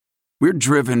We're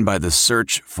driven by the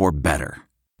search for better.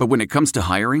 But when it comes to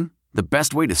hiring, the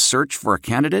best way to search for a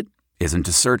candidate isn't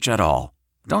to search at all.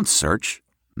 Don't search.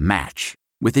 Match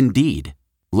with Indeed.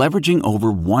 Leveraging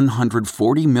over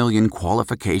 140 million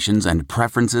qualifications and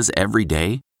preferences every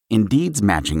day, Indeed's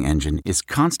matching engine is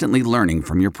constantly learning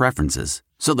from your preferences.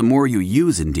 So the more you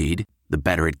use Indeed, the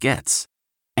better it gets.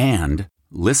 And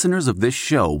listeners of this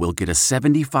show will get a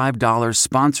 $75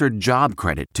 sponsored job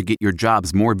credit to get your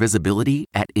jobs more visibility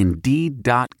at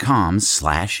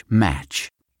Indeed.com/match.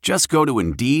 Just go to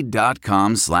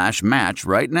Indeed.com/match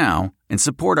right now and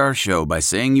support our show by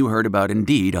saying you heard about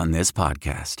Indeed on this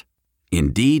podcast.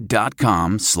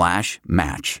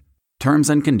 Indeed.com/match. Terms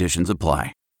and conditions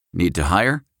apply. Need to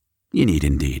hire? You need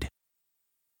Indeed.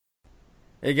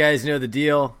 Hey guys, you know the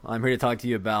deal. I'm here to talk to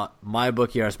you about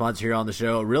MyBookie, our sponsor here on the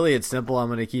show. Really, it's simple. I'm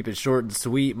going to keep it short and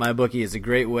sweet. MyBookie is a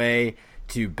great way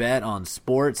to bet on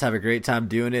sports. Have a great time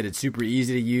doing it. It's super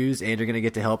easy to use, and you're going to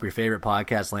get to help your favorite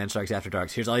podcast, Land Sharks After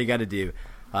Dark. Here's all you got to do.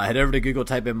 Head over to Google,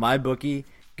 type in MyBookie.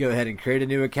 Go ahead and create a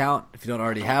new account. If you don't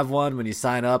already have one, when you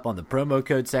sign up on the promo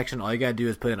code section, all you got to do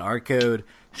is put in our code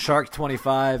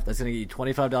SHARK25. That's going to get you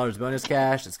 $25 bonus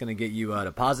cash. It's going to get you a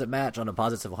deposit match on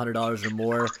deposits of $100 or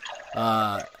more.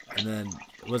 And then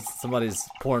somebody's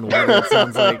pouring water, it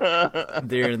sounds like,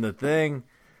 during the thing.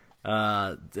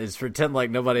 Just pretend like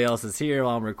nobody else is here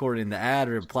while I'm recording the ad,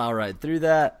 or plow right through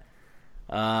that.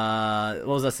 What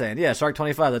was I saying? Yeah,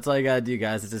 Shark25. That's all you got to do,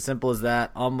 guys. It's as simple as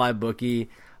that on MyBookie.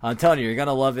 I'm telling you, you're going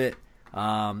to love it.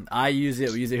 I use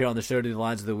it. We use it here on the show to do the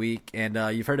lines of the week. And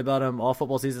you've heard about them all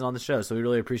football season on the show. So we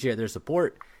really appreciate their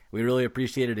support. We really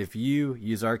appreciate it if you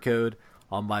use our code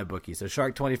on MyBookie. So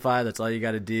Shark25, that's all you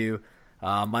got to do.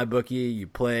 MyBookie, you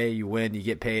play, you win, you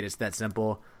get paid. It's that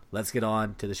simple. Let's get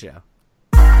on to the show.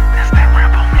 This that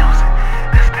rebel music.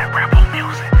 This that rebel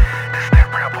music. This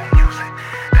that rebel music.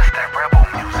 This that rebel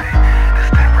music. This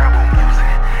that rebel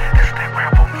music. This that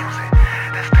rebel music.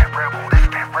 This that rebel. This that rebel. This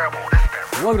that rebel.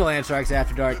 Welcome to Land Sharks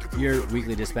After Dark, your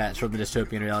weekly dispatch from the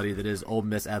dystopian reality that is Ole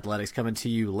Miss Athletics, coming to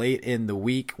you late in the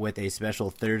week with a special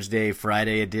Thursday,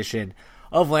 Friday edition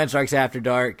of Land Sharks After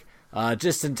Dark.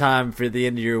 Just in time for the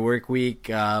end of your work week,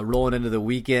 rolling into the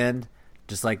weekend,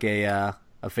 just like a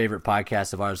favorite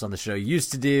podcast of ours on the show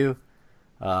used to do.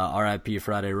 RIP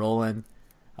Friday Rollin'.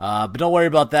 But don't worry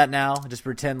about that now. Just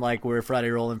pretend like we're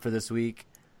Friday Rollin' for this week.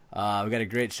 We got a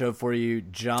great show for you.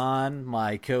 John,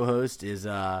 my co-host, is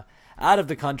out of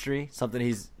the country, something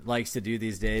he likes to do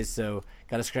these days, so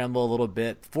got to scramble a little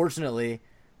bit. Fortunately,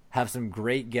 have some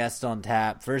great guests on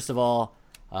tap. First of all,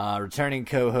 returning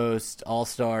co-host,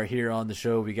 all-star here on the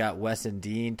show, we got Wesson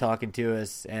Dean talking to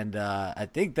us, and I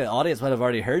think the audience might have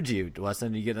already heard you,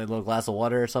 Wesson. You getting a little glass of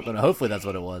water or something? Hopefully that's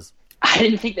what it was. I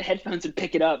didn't think the headphones would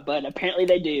pick it up, but apparently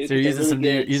they do. So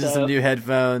you're using some new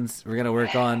headphones. We're gonna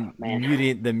work on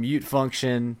muting the mute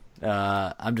function.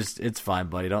 It's fine,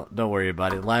 buddy. Don't worry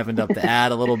about it. Livened up the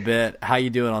ad a little bit. How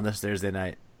you doing on this Thursday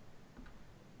night?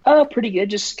 Pretty good.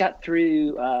 Just got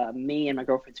through. Me and my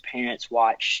girlfriend's parents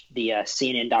watched the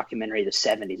CNN documentary, The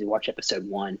 70s. We watched episode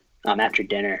 1 after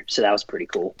dinner, so that was pretty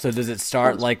cool. So does it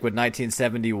start like with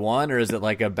 1971, or is it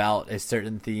like about a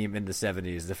certain theme in the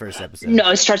 70s? The first episode.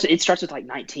 No, it starts with like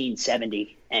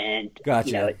 1970, and gotcha.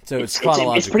 You know, so it's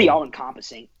chronological. It's pretty all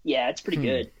encompassing. Yeah, it's pretty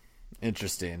good.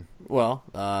 Interesting. Well,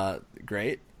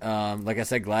 great. Like I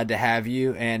said, glad to have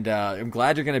you, and I'm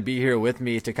glad you're going to be here with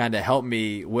me to kind of help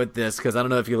me with this, because I don't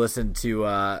know if you listened to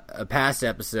a past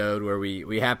episode where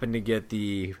we happened to get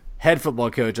the head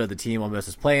football coach of the team Ole Miss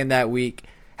was playing that week.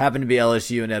 Happened to be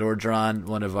LSU and Ed Orgeron,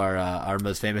 one of our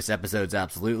most famous episodes,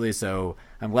 absolutely. So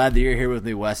I'm glad that you're here with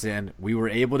me, Wesson. We were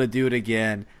able to do it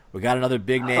again. We got another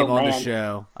big name on the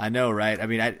show. I know, right? I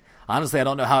mean, honestly, I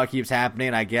don't know how it keeps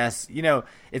happening. I guess,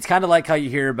 it's kind of like how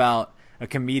you hear about a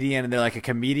comedian and they're like a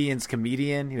comedian's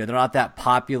comedian. They're not that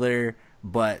popular,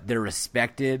 but they're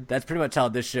respected. That's pretty much how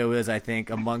this show is, I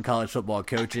think, among college football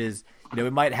coaches. We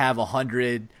might have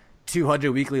 100,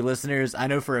 200 weekly listeners. I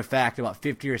know for a fact about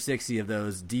 50 or 60 of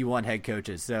those D1 head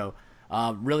coaches. So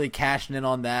really cashing in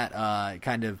on that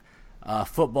kind of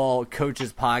football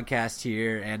coaches podcast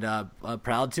here, and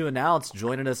proud to announce,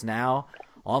 joining us now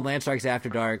on Land Sharks After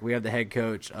Dark, we have the head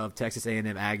coach of Texas A&M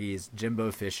Aggies,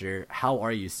 Jimbo Fisher. How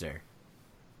are you, sir?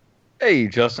 Hey,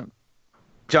 Justin.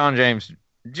 John James,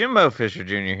 Jimbo Fisher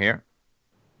Jr. here.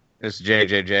 It's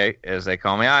JJJ, as they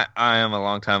call me. I am a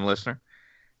longtime listener.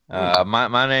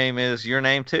 My name is your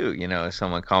name, too, as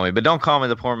someone call me. But don't call me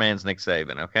the poor man's Nick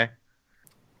Saban, okay?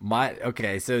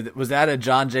 Okay, so was that a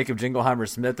John Jacob Jingleheimer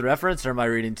Smith reference, or am I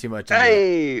reading too much?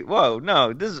 Hey, whoa,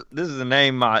 no, this is the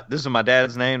name. This is my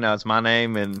dad's name. Now it's my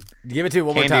name, and give it to me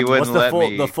one more time. What's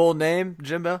the full name,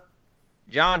 Jimbo?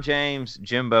 John James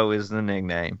Jimbo is the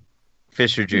nickname.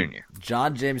 Fisher Jr.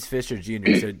 John James Fisher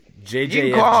Jr. So You can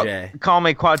JJFJ. call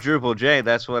me Quadruple J.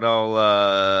 That's what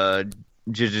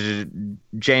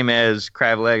James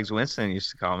Crab Legs Winston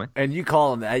used to call me. And you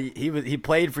call him that. He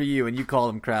played for you, and you call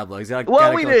him Crab Legs.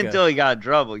 Well, we didn't until he got in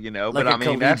trouble, like but a I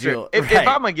mean, after, collegial- if right.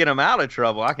 I'm gonna get him out of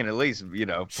trouble, I can at least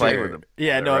play with him.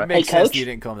 Yeah, no, it Right? makes Hey, sense Coach? that you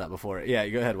didn't call him that before. Yeah,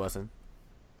 go ahead, Wesson.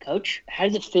 Coach, how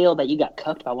does it feel that you got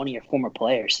cucked by one of your former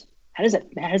players? How does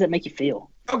that make you feel?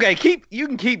 Okay, you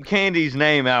can keep Candy's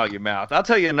name out of your mouth. I'll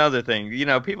tell you another thing.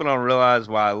 People don't realize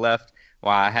why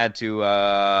I had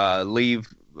to leave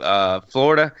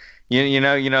Florida.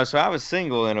 So I was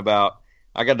single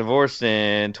I got divorced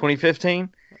in 2015.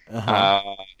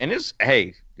 And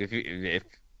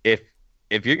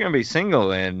if you're gonna be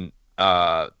single in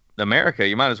America,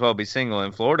 you might as well be single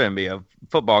in Florida and be a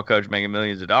football coach making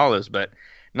millions of dollars. But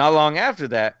not long after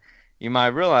that, you might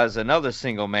realize another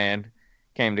single man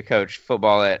came to coach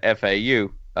football at FAU,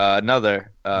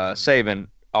 another Saban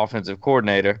offensive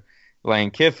coordinator,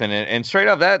 Lane Kiffin, and straight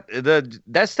up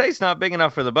that state's not big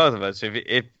enough for the both of us.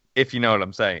 If you know what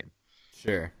I'm saying.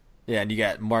 Sure. Yeah, and you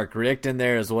got Mark Richt in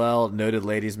there as well, noted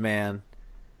ladies' man.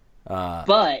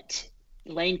 But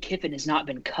Lane Kiffin has not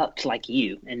been cucked like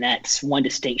you, and that's one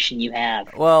distinction you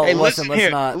have. Well, Hey, Wesson,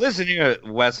 listen here,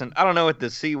 Wesson. I don't know what the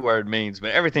C word means,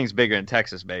 but everything's bigger in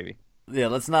Texas, baby. Yeah,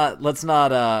 let's not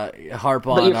harp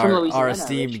But on you're from our Louisiana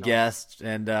esteemed originally. guest,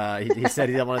 and he said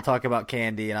he didn't want to talk about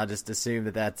candy, and I'll just assume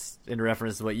that that's in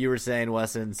reference to what you were saying,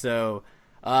 Wesson. So,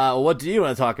 what do you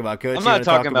want to talk about, Coach? I'm You not wanna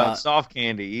talk talking about soft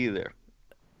candy either.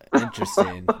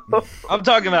 Interesting. I'm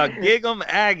talking about Gig'em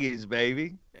Aggies,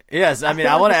 baby. Yes, I mean,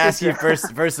 I want to ask you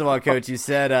first of all, Coach, you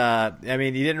said, I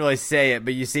mean, you didn't really say it,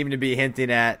 but you seem to be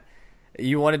hinting at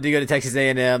you wanted to go to Texas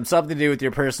A&M, something to do with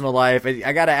your personal life.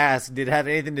 I got to ask, did it have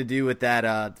anything to do with that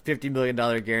 $50 million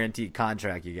guaranteed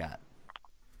contract you got?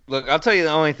 Look, I'll tell you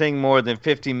the only thing more than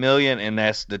 $50 million, and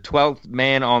that's the 12th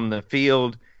man on the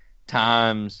field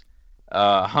times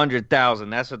 100,000.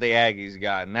 That's what the Aggies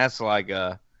got, and that's like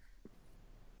a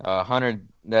hundred.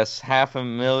 That's half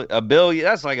a billion.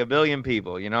 That's like a billion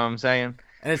people. You know what I'm saying?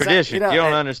 And it's Tradition. you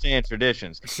don't understand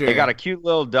traditions. Sure. They got a cute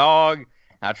little dog.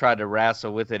 I tried to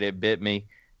wrestle with it. It bit me.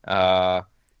 And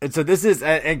so this is,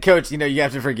 and Coach, you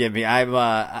have to forgive me. I'm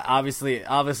obviously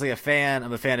a fan.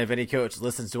 I'm a fan of any coach that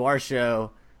listens to our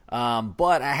show.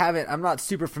 But I'm not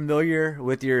super familiar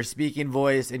with your speaking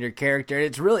voice and your character.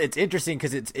 It's interesting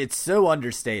because it's so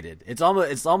understated. It's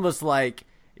almost like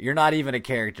you're not even a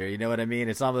character. You know what I mean?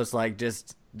 It's almost like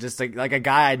just like a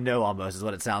guy I know almost is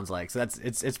what it sounds like. So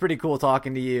it's pretty cool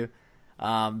talking to you.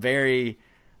 Very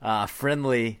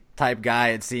friendly type guy,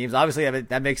 it seems. Obviously,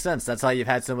 that makes sense. That's how you've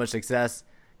had so much success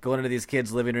going into these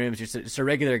kids' living rooms. You're just a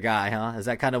regular guy, huh? Is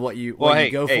that kind of what you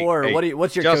go for? Or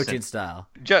what's your Justin, coaching style?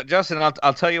 Justin,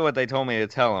 I'll tell you what they told me to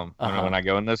tell them when I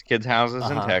go in those kids' houses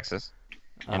in Texas,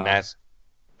 and that's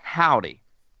howdy.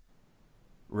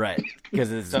 Right,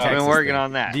 because it's So a I've been Texas working thing.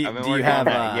 on that. Do you I've been have working on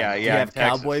that. do you have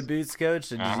Texas. cowboy boots,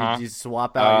 Coach? And do you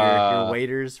swap out your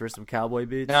waiters for some cowboy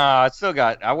boots? No,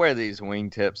 I wear these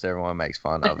wingtips. Everyone makes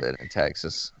fun of it in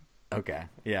Texas. Okay,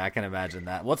 yeah, I can imagine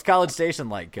that. What's College Station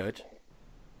like, Coach?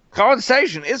 College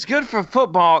Station, it's good for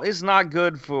football. It's not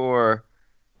good for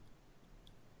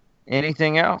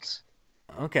anything else.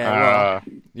 Okay, well,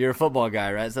 you're a football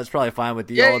guy, right? So that's probably fine with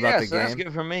you all about the so that's game.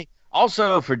 good for me.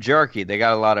 Also for jerky, they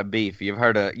got a lot of beef. You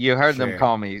heard Sure. them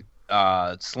call me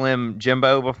Slim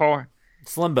Jimbo before?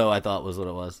 Slimbo, I thought was what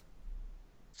it was.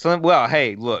 Slim. Well,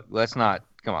 hey, look, let's not.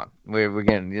 Come on, we're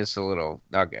getting just a little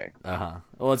okay.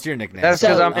 Well, it's your nickname. That's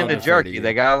because So- I'm into I'll defer to jerky. you.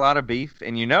 They got a lot of beef,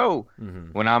 and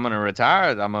when I'm gonna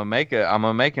retire, I'm gonna make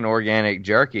an organic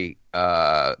jerky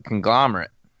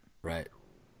conglomerate. Right.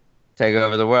 Take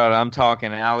over the world. I'm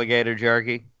talking alligator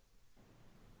jerky,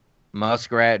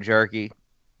 muskrat jerky,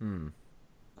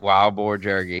 wild boar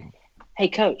jerky. Hey,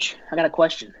 Coach, I got a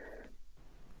question.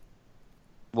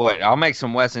 What? I'll make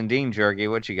some Wes and Dean jerky.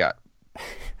 What you got?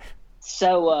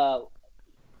 So,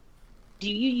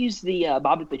 do you use the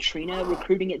Bobby Petrino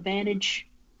recruiting advantage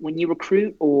when you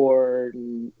recruit, or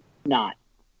not?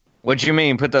 What you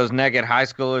mean? Put those naked high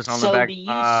schoolers on the back do you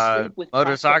sleep with prospects'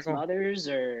 motorcycle? mothers,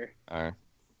 or All right.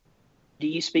 do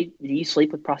you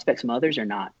sleep with prospects' mothers, or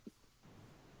not?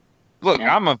 Look,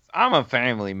 Yeah. I'm a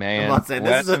family man. I'm not saying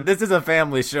this is a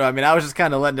family show. I mean, I was just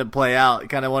kind of letting it play out.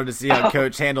 Kind of wanted to see how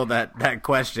Coach handled that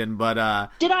question, but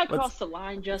Did I cross the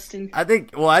line, Justin? I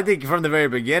think from the very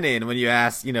beginning, when you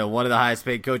asked, one of the highest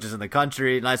paid coaches in the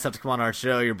country, nice enough to come on our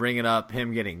show, you're bringing up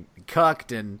him getting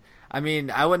cucked, and I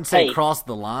mean, I wouldn't say Hey. cross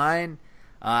the line.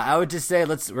 I would just say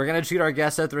we're gonna treat our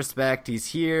guest with respect. He's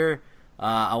here.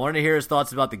 I wanted to hear his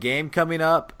thoughts about the game coming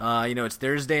up. It's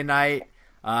Thursday night.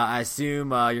 I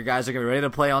assume your guys are going to be ready to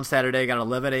play on Saturday. Got an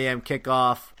 11 a.m.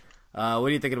 kickoff. What are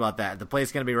you thinking about that? The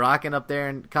place going to be rocking up there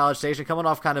in College Station, coming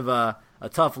off kind of a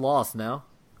tough loss, no?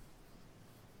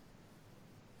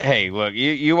 Hey, look,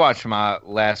 you watched my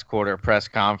last quarter press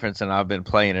conference, and I've been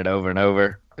playing it over and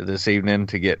over this evening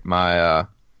to get my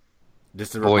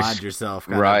just to voice remind yourself,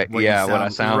 right? What I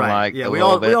sound like. Yeah, we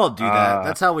all do that.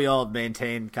 That's how we all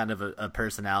maintain kind of a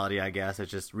personality, I guess.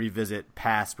 It's just revisit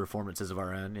past performances of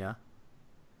our own. Yeah.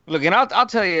 Look, and I'll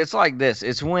tell you, it's like this.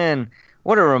 It's when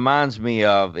what it reminds me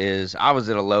of is I was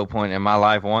at a low point in my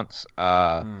life once,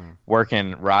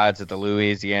 working rides at the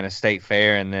Louisiana State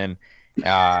Fair, and then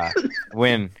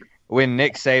when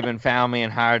Nick Saban found me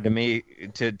and hired me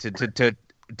to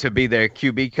be their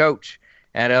QB coach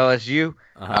at LSU.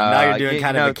 Now you're doing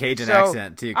kind of a Cajun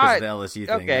accent too, because of the LSU thing.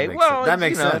 Okay, that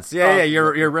makes sense. Yeah,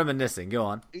 you're reminiscing. Go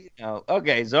on.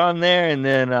 Okay, so I'm there, and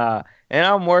then and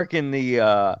I'm working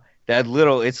the that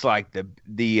little. It's like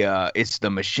it's the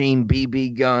machine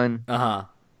BB gun. Yeah,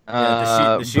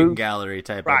 the shooting gallery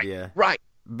type right, idea. Right.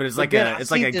 But it's like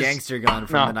a gangster gun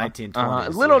from the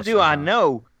 1920s. Little do I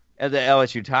know, the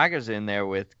LSU Tigers in there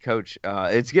with Coach.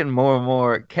 It's getting more and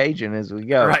more Cajun as we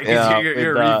go. Right, because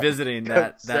you're revisiting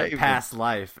that past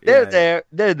life. They're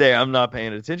there. I'm not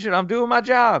paying attention. I'm doing my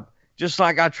job. Just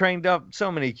like I trained up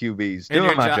so many QBs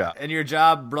doing my job. And your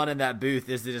job running that booth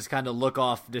is to just kind of look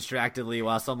off distractedly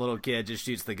while some little kid just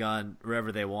shoots the gun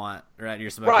wherever they want. Right, you're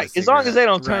right. As long as they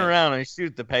don't turn around and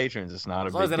shoot the patrons, it's not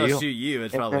a big deal. As long as they don't shoot you,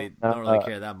 it's probably don't really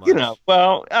care that much.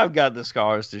 Well, I've got the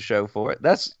scars to show for it.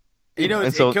 That's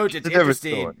Coach, it's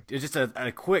interesting. It's just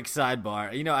a quick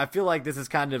sidebar. I feel like this is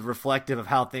kind of reflective of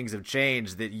how things have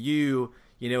changed. That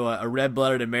a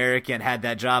red-blooded American had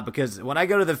that job, because when I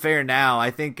go to the fair now,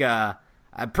 I think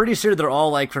I'm pretty sure they're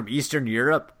all like from Eastern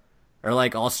Europe or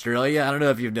like Australia. I don't know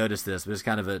if you've noticed this, but it's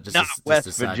kind of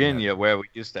West Virginia, where we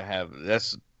used to have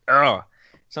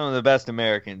some of the best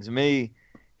Americans.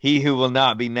 He who will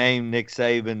not be named, Nick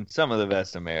Saban. Some of the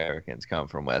best Americans come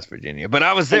from West Virginia. But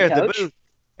I was there at the booth,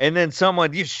 and then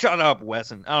someone, you shut up,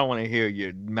 Wesson. I don't want to hear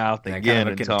your mouth again. Kind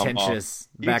of a contentious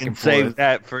back and forth. Save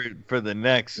that for the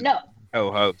next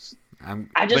co-host.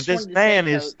 But this man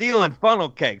is stealing funnel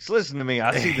cakes. Listen to me.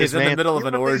 I see this man. He's in the middle of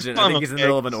an origin. I think he's in the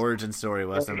middle of an origin story,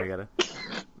 Weston. We gotta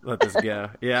let this go.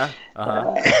 Yeah.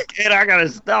 And I gotta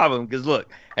stop him because look,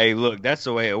 that's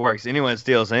the way it works. Anyone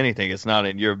steals anything, it's not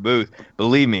in your booth.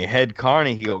 Believe me, Head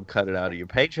Carney, he'll cut it out of your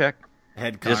paycheck.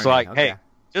 Head Carney,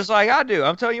 just like I do.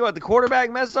 I'm telling you what, the quarterback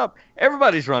messed up.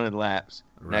 Everybody's running laps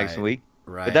next week.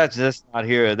 Right. But that's just not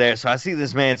here or there. So I see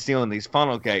this man stealing these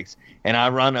funnel cakes, and I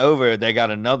run over. They got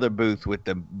another booth with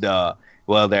they're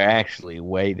actually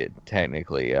weighted,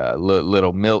 technically,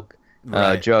 little milk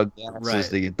jug glasses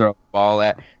that you throw a ball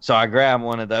at. So I grab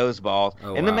one of those balls,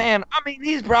 and the man,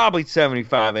 he's probably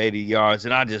 75, 80 yards,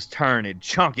 and I just turn and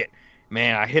chunk it.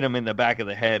 Man, I hit him in the back of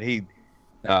the head. He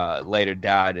later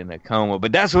died in a coma.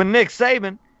 But that's when Nick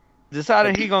Saban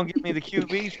decided he's going to give me the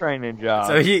QB training job.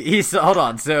 So hold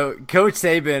on. So Coach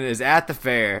Saban is at the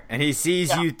fair, and he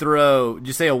sees you throw, did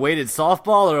you say a weighted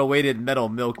softball or a weighted metal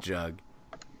milk jug?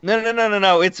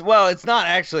 No. It's not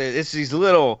actually. It's these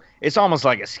little, it's almost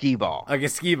like a skee ball. Like a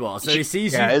skee ball. So he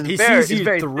sees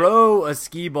you throw a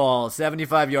skee ball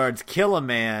 75 yards, kill a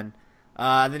man,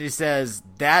 and then he says,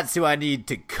 that's who I need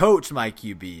to coach my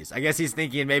QBs. I guess he's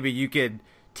thinking maybe you could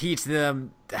teach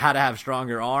them how to have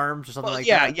stronger arms or something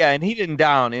that. Yeah, and he didn't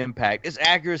die on impact. It's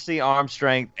accuracy, arm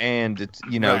strength, and at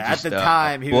the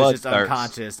time he was just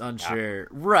unconscious, unsure.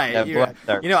 Right.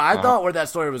 I thought where that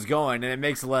story was going, and it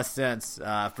makes less sense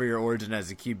for your origin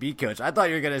as a QB coach. I thought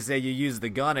you were gonna say you used the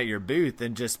gun at your booth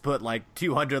and just put like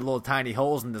 200 little tiny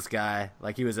holes in this guy,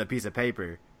 like he was a piece of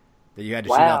paper that you had to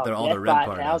shoot out there all the red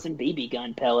part. 5,000 BB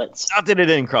gun pellets. Not that it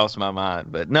didn't cross my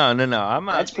mind, but no.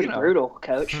 That's pretty brutal,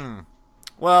 Coach.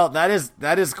 Well, that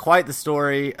is quite the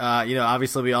story.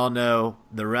 Obviously we all know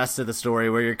the rest of the story,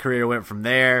 where your career went from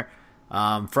there,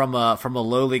 from a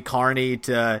lowly Carney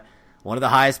to one of the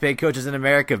highest paid coaches in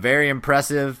America. Very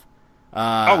impressive.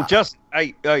 Whoa.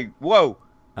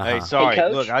 Hey, sorry.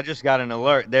 Hey, look, I just got an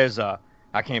alert.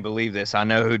 I can't believe this. I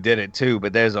know who did it too,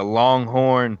 but there's a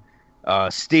longhorn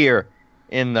steer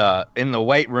in the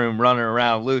weight room running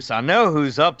around loose. I know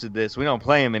who's up to this. We don't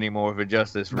play him anymore for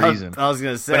just this reason. I was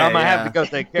gonna say, but I'm gonna have to go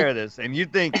take care of this. And you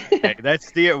think, hey, that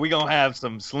steer? We gonna have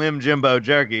some Slim Jimbo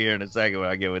jerky here in a second when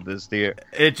I get with this steer.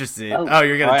 Interesting.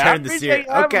 You're gonna turn the steer.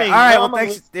 Okay. All right. Well,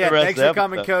 thanks. Yeah, thanks for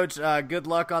coming, Coach. Good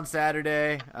luck on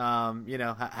Saturday.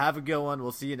 Have a good one.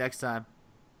 We'll see you next time.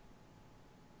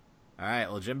 All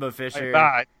right. Well, Jimbo Fisher.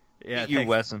 Bye. Yeah, You,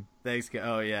 Wesson. Thanks.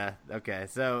 Oh yeah. Okay.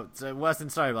 So Weston,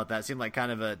 sorry about that. Seemed like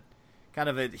kind of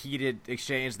a heated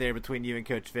exchange there between you and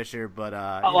Coach Fisher, but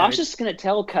I was just gonna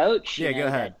tell Coach. Yeah, go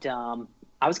ahead. That,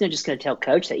 I was just gonna tell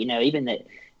Coach that even that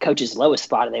Coach's lowest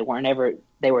spot, they were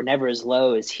never as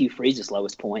low as Hugh Freeze's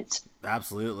lowest points.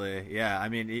 Absolutely. Yeah. I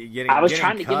mean, I was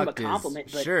trying to give him a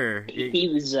compliment, but sure.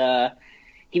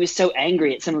 He was so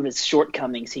angry at some of his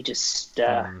shortcomings, he just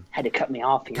had to cut me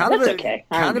off. That's okay.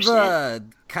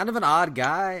 Kind of an odd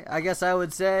guy, I guess I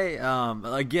would say.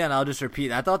 Again, I'll just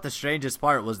repeat. I thought the strangest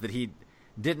part was that he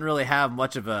didn't really have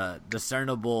much of a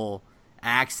discernible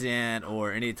accent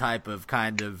or any type of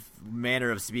kind of manner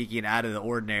of speaking out of the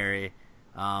ordinary.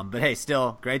 But hey,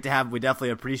 still great to have him. We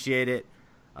definitely appreciate it.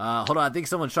 Hold on, I think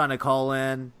someone's trying to call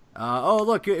in.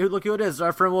 Look who it is.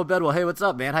 Our friend Will Bedwell. Hey, what's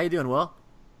up, man? How you doing, Will?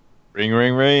 Ring,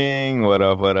 ring, ring. What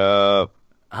up, what up?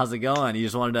 How's it going? You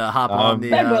just wanted to hop on the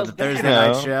Thursday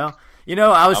back. night show?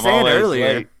 I was saying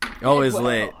earlier. Late. Always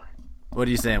late. What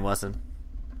are you saying, Wesson?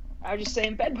 I was just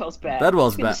saying Bedwell's back.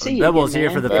 Bedwell's back. Bedwell's here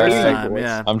for the first time,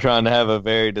 yeah. I'm trying to have a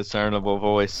very discernible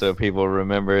voice so people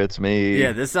remember it's me.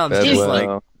 Yeah, this sounds Bedwell. just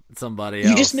like somebody else.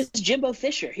 You just missed Jimbo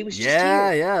Fisher. He was just here.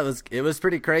 Yeah, it was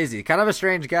pretty crazy. Kind of a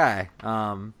strange guy.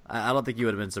 I don't think you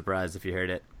would have been surprised if you heard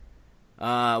it.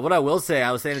 What I will say,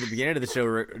 I was saying at the beginning of the show,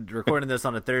 recording this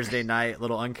on a Thursday night, a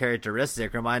little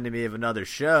uncharacteristic, reminded me of another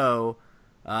show,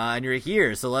 and you're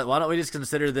here. So why don't we just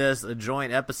consider this a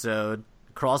joint episode,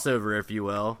 crossover, if you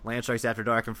will. Land Strikes After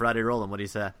Dark and Friday Rolling. What do you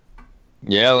say?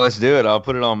 Yeah, let's do it. I'll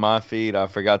put it on my feed. I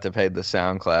forgot to pay the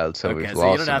SoundCloud, so we've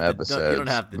lost some episodes. You don't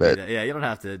have to do that. Yeah, you don't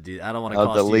have to do that. I don't want to I'll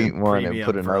cost you delete one and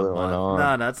put another one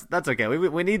on. No, that's okay.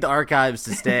 We need the archives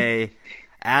to stay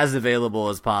as available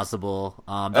as possible.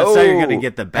 That's how you're going to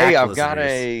get the back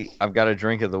listeners. I've got a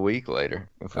drink of the week later.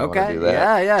 If we okay. Want to do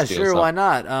that. Yeah, sure. Something. Why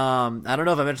not? I don't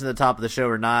know if I mentioned at the top of the show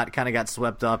or not. Kind of got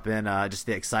swept up in just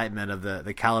the excitement of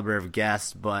the caliber of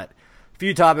guests, but a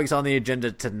few topics on the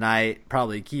agenda tonight.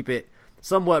 Probably keep it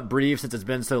somewhat brief since it's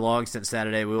been so long since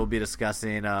Saturday. We will be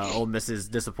discussing Ole Miss's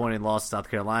disappointing loss to South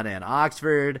Carolina and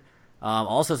Oxford.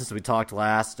 Also, since we talked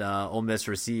last, Ole Miss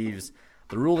receives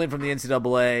the ruling from the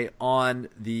NCAA on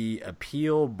the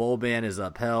appeal. Bowl ban is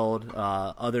upheld.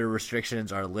 Other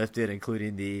restrictions are lifted,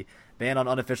 including the ban on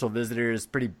unofficial visitors.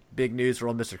 Pretty big news for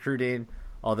Ole Miss recruiting.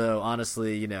 Although,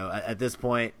 honestly, at this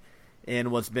point in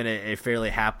what's been a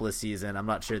fairly hapless season, I'm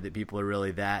not sure that people are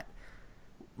really that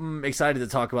excited to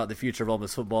talk about the future of Ole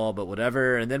Miss football, but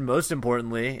whatever. And then most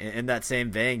importantly, in that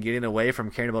same vein, getting away from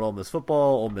caring about Ole Miss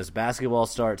football, Ole Miss basketball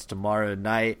starts tomorrow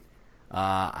night.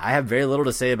 I have very little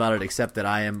to say about it except that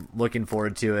I am looking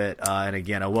forward to it. And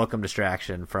again, a welcome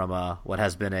distraction from what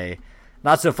has been a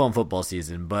not so fun football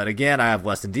season. But again, I have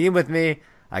Weston Dean with me.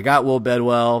 I got Will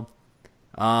Bedwell.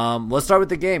 Let's start with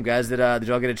the game, guys. Did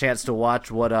y'all get a chance to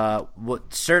watch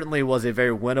what certainly was a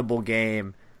very winnable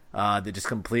game that just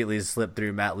completely slipped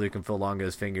through Matt Luke and Phil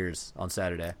Longo's fingers on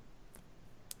Saturday?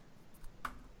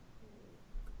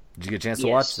 Did you get a chance to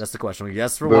watch? That's the question.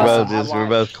 Yes, for we're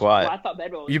both quiet. Well, I thought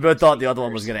Bedwell was you both thought the other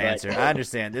one was going to but- answer. I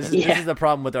understand. This is the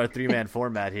problem with our 3-man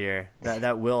format here.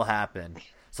 That will happen.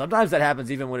 Sometimes that happens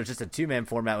even when it's just a 2-man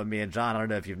format with me and John. I don't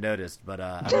know if you've noticed, but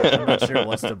I'm not sure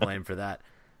what's to blame for that.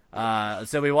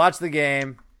 So we watched the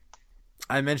game.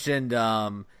 I mentioned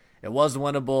it was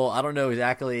winnable. I don't know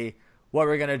exactly what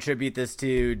we're going to attribute this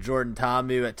to. Jordan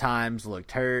Ta'amu at times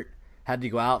looked hurt. Had to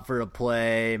go out for a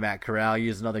play. Matt Corral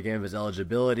used another game of his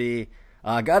eligibility.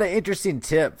 Got an interesting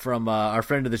tip from our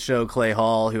friend of the show, Clay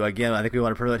Hall, who, again, I think we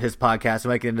want to promote his podcast. We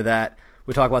might get into that.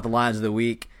 We talk about the lines of the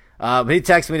week. But he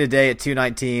texted me today at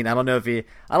 2:19.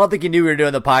 I don't think he knew we were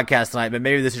doing the podcast tonight, but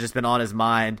maybe this has just been on his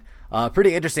mind.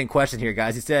 Pretty interesting question here,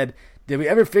 guys. He said, did we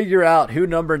ever figure out who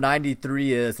number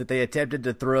 93 is that they attempted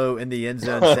to throw in the end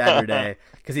zone Saturday?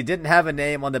 Because he didn't have a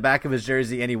name on the back of his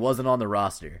jersey and he wasn't on the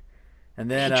roster. And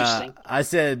then I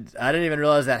said, I didn't even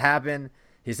realize that happened.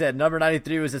 He said number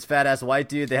 93 was this fat-ass white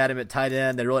dude. They had him at tight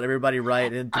end. They rolled everybody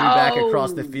right and threw back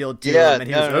across the field to him. And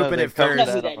he was open at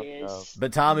first.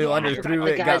 But Ta'amu underthrew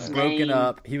it, got broken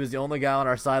up. He was the only guy on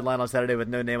our sideline on Saturday with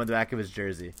no name on the back of his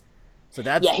jersey. So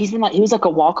that's he was like a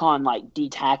walk-on D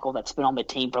tackle that's been on the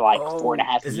team for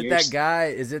 4.5 years. Is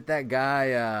it that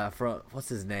guy from what's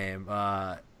his name?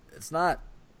 It's not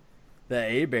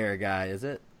the Abear guy, is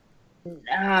it?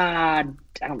 I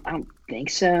don't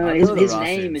think so. His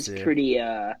name is pretty.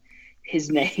 His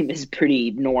name is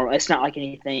pretty normal. It's not like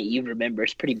anything you remember.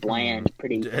 It's pretty bland.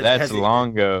 Pretty. That's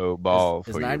Longo Ball.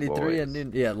 Is for 93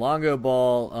 and Longo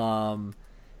Ball.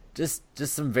 Just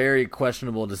some very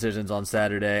questionable decisions on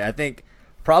Saturday. I think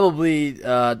probably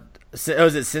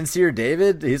is it Sincere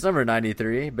David? He's number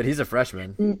 93, but he's a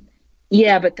freshman.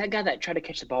 Yeah, but that guy that tried to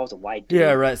catch the ball was a white dude.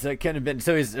 Yeah, right. So it couldn't have been.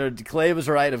 So Clay was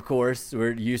right, of course.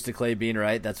 We're used to Clay being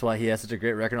right. That's why he has such a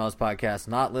great record on his podcast.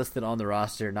 Not listed on the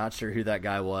roster. Not sure who that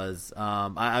guy was.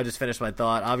 I just finished my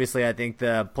thought. Obviously, I think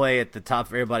the play at the top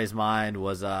of everybody's mind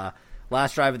was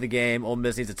last drive of the game. Ole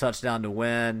Miss needs a touchdown to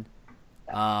win.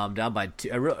 Down by 2,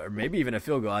 or maybe even a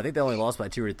field goal. I think they only lost by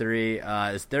 2 or 3.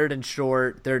 It's 3rd and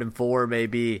short, 3rd and 4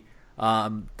 maybe.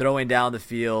 Throwing down the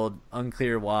field,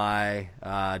 unclear why.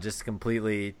 Just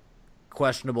completely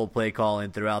questionable play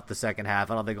calling throughout the second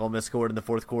half. I don't think Ole Miss scored in the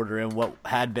fourth quarter in what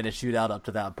had been a shootout up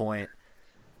to that point.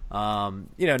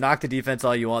 Knock the defense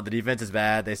all you want. The defense is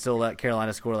bad. They still let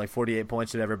Carolina score like 48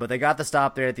 points or whatever, but they got the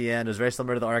stop there at the end. It was very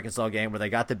similar to the Arkansas game where they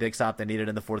got the big stop they needed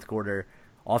in the fourth quarter.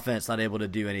 Offense not able to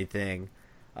do anything.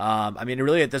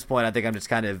 Really at this point, I think I'm just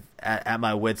kind of at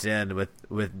my wit's end but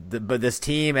this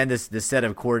team and this set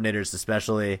of coordinators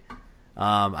especially.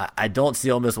 I don't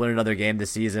see Ole Miss winning another game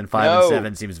this season.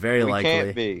 5-7 seems very likely.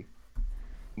 Can't be.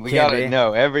 We got to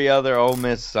know every other Ole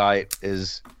Miss site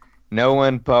is. No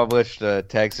one published a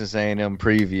Texas A&M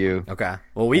preview. Okay.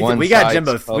 Well, we got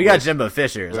Jimbo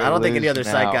Fisher. I don't think any other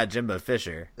site got Jimbo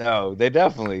Fisher. No, they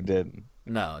definitely didn't.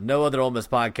 No other Ole Miss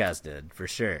podcast did for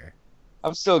sure.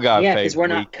 I've still got faith. Because we're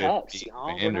not cucks,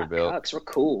 y'all. We're not cucks. We're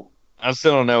cool. I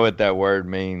still don't know what that word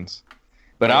means,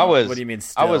 but what do you mean?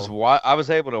 Still? I was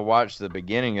able to watch the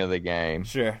beginning of the game.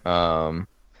 Sure.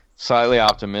 Slightly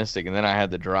optimistic, and then I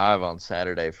had to drive on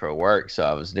Saturday for work, so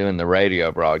I was doing the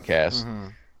radio broadcast. Mm-hmm.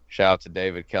 Shout out to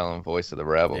David Kellen, voice of the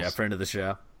Rebels. Yeah, friend of the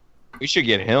show. We should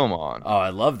get him on. Oh, I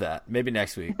love that. Maybe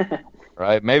next week.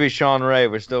 Right? Maybe Sean Ray.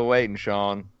 We're still waiting,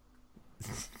 Sean.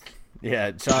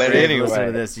 Yeah, Sean Ray, anyway, listen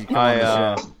to this. You come on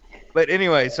the show. But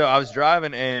anyway, so I was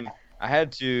driving, and I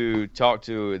had to talk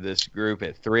to this group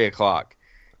at 3 o'clock,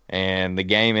 and the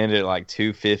game ended at like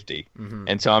 2:50. Mm-hmm.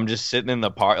 And so I'm just sitting in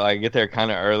the park. Like, I get there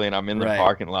kind of early, and I'm in the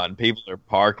parking lot, and people are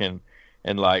parking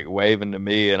and like waving to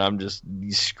me, and I'm just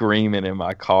screaming in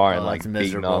my car and like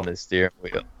beating on the steering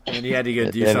wheel. And you had to go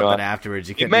do something afterwards.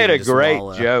 You made a great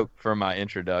joke for my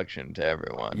introduction to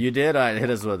everyone. You did? Hit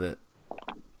us with it.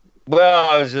 Well,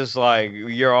 I was just like,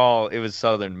 it was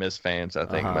Southern Miss fans, I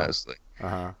think, mostly.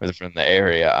 From the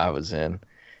area I was in.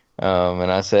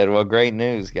 And I said, well, great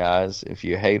news, guys, if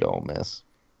you hate Ole Miss.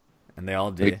 And they all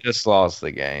did. We just lost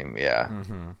the game, yeah.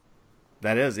 Mm-hmm.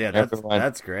 That is, yeah,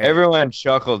 that's great. Everyone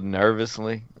chuckled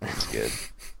nervously. That's good.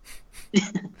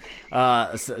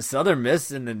 Southern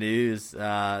Miss in the news.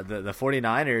 The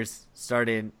 49ers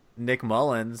starting Nick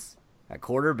Mullins at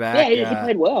quarterback. Yeah, he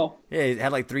played well. Yeah, he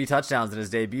had like 3 touchdowns in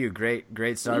his debut.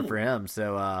 Great start for him.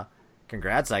 So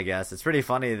congrats, I guess. It's pretty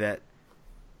funny that,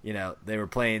 they were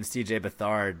playing C.J.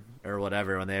 Beathard or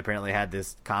whatever when they apparently had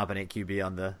this competent QB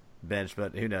on the bench,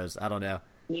 but who knows? I don't know.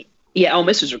 Yeah, Ole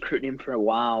Miss was recruiting him for a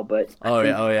while, but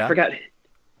I forgot.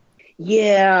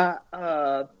 Yeah,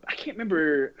 I can't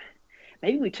remember.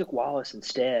 Maybe we took Wallace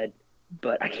instead,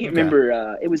 but I can't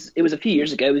remember. It was a few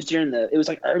years ago. It was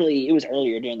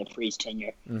earlier during the Freeze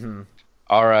tenure. Mm-hmm.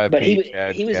 All right, but he was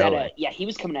he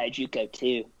was coming out of JUCO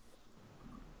too.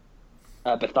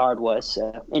 Bethard was.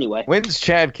 Anyway, when's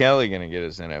Chad Kelly gonna get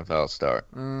his NFL start?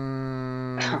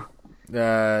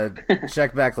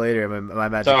 Check back later. My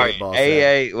Magic Sorry, 8 Ball.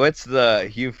 AA. What's the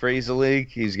Hugh Freeze League?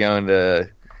 He's going to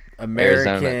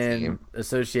American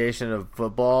Association of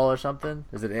Football or something.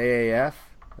 Is it AAF?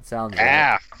 That sounds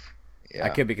right. Yeah. I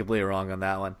could be completely wrong on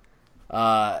that one.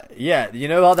 Yeah, you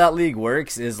know how that league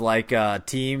works is like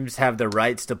teams have the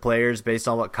rights to players based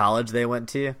on what college they went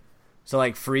to. So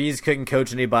like Freeze couldn't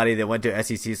coach anybody that went to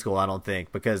SEC school, I don't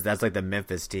think, because that's like the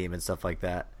Memphis team and stuff like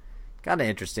that. Kind of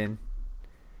interesting.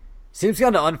 Seems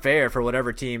kind of unfair for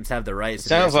whatever teams have the rights.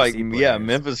 Sounds like players.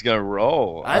 Memphis gonna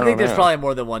roll. I think there's probably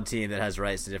more than one team that has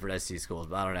rights to different SEC schools,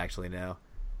 but I don't actually know.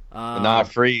 But not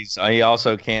Freeze. He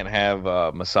also can't have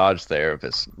massage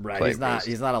therapists. Right,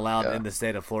 he's not allowed in the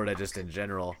state of Florida just in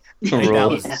general.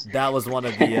 That was one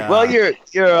of the. Well,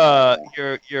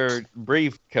 your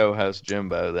brief co-host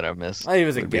Jimbo that I missed. He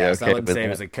was a guest. I wouldn't say he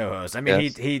was a co-host. I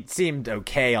mean, he seemed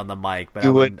okay on the mic, but I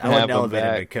wouldn't elevate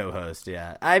him to co-host.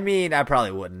 Yeah, I mean, I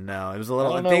probably wouldn't know. It was a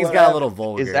little things got a little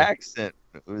vulgar. His accent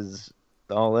was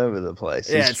all over the place.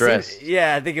 Yeah, he's stressed.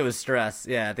 I think it was stress.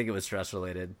 Yeah, I think it was stress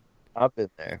related. I've been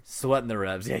there. Sweating the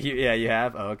rebs. Yeah, you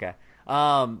have? Oh, okay. No,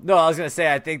 I was going to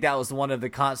say, I think that was one of the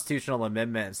constitutional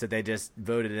amendments that they just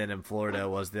voted in Florida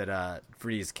was that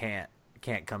Freeze can't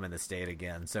come in the state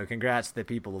again. So congrats to the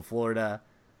people of Florida.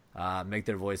 Make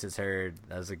their voices heard.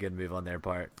 That was a good move on their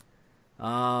part.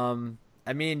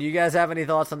 I mean, do you guys have any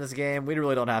thoughts on this game? We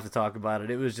really don't have to talk about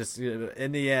it. It was just,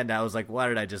 in the end, I was like, why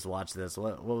did I just watch this?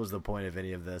 What was the point of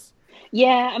any of this?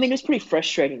 Yeah, I mean, it was pretty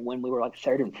frustrating when we were like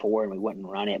 3rd and 4 and we wouldn't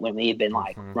run it, when we had been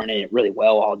like running it really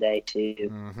well all day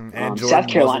too. And South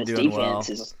Carolina's wasn't doing defense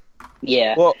well. is,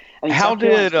 yeah. Well, I mean, how South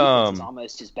Carolina's did defense is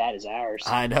almost as bad as ours.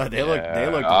 I know they looked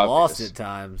obvious. lost at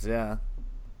times. Yeah.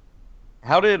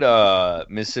 How did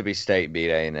Mississippi State beat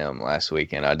A&M last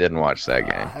weekend? I didn't watch that I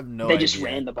game. have no They idea. just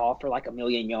ran the ball for like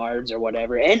 1,000,000 yards or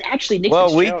whatever. And actually, Nick Well,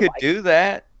 we Fitzgerald, could like, do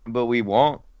that, but we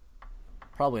won't.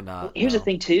 Probably not. Here's no. the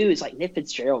thing too: is like Nick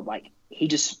Fitzgerald, like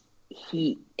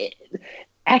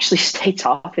actually State's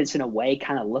offense in a way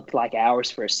kind of looked like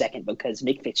ours for a second because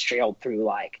Nick Fitzgerald threw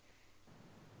like,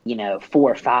 4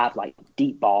 or 5 like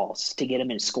deep balls to get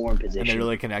him in scoring position. And they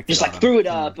really connected. Just on like him. threw it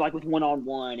up like with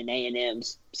 1-on-1, and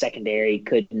A&M's secondary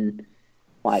couldn't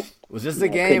like. Was this the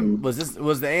game? Was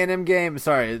the A&M game?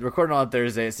 Sorry, recording on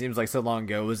Thursday. It seems like so long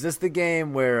ago. Was this the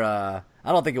game where I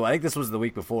don't think it was. I think this was the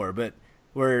week before, but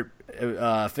where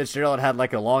Fitzgerald had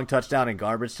like a long touchdown in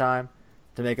garbage time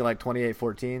to make it like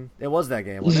 28-14. It was that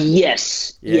game, wasn't it?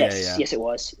 Yes, Yeah. yes, it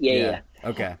was. Yeah.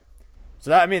 Okay. So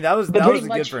that was But pretty good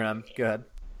much- for him. Go ahead.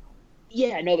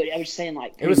 Yeah, no, but I was saying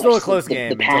like It was pretty still a much close the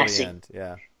game until passing. the end.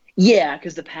 Yeah. Yeah,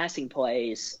 because the passing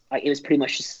plays, like it was pretty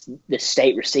much just the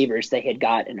State receivers they had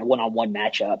got in a 1-on-1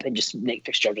 matchup, and just Nick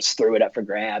Fitzgerald just threw it up for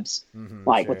grabs,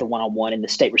 with the 1-on-1, and the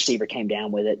State receiver came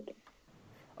down with it.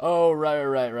 Oh, right.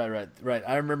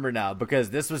 I remember now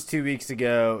because this was 2 weeks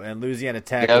ago, and Louisiana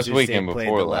Tech Yeah, it was Michigan weekend State played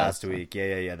before the last last week.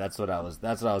 Yeah. That's what I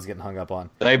was getting hung up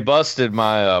on. They busted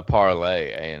my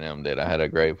parlay. A&M did. I had a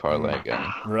great parlay going.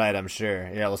 Right, I'm sure.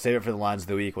 Yeah, we'll save it for the lines of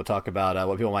the week. We'll talk about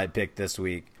what people might pick this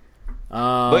week.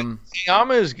 But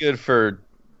Yama is good for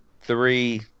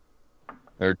 3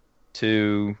 or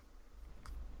 2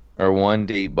 or 1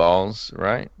 deep balls,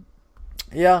 right?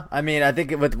 Yeah, I mean, I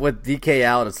think with DK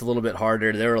out, it's a little bit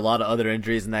harder. There were a lot of other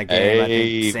injuries in that game. I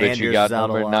think Sanders but you got is out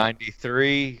a number lot.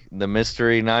 93, the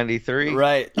mystery 93.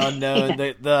 Right, unknown.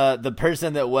 the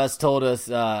person that Wes told us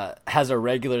has a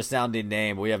regular sounding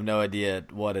name. We have no idea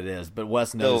what it is, but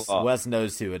Wes knows. Wes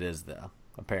knows who it is, though.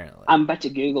 Apparently, I'm about to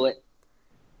Google it.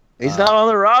 He's not on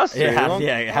the roster.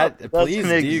 Please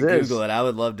do exist. Google it. I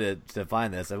would love to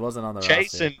find this. It wasn't on the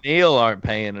Chase roster. and Neil aren't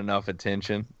paying enough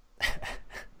attention.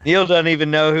 Neil doesn't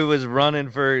even know who was running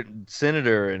for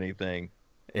senator or anything.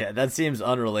 Yeah, that seems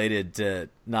unrelated to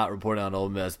not reporting on Ole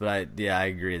Miss, but I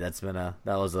agree. That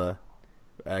was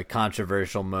a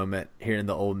controversial moment here in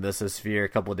the Ole Miss sphere a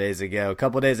couple of days ago. A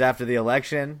couple of days after the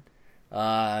election,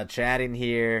 chatting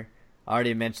here. I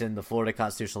already mentioned the Florida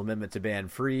constitutional amendment to ban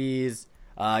freeze.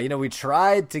 We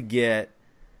tried to get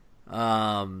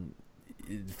fallen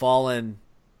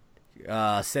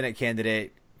Senate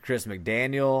candidate Chris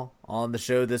McDaniel on the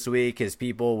show this week. His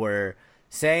people were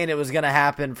saying it was going to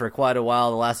happen for quite a while,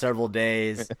 the last several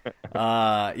days.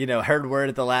 Heard word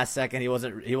at the last second. He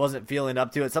wasn't feeling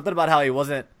up to it. Something about how he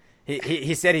wasn't.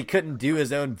 He said he couldn't do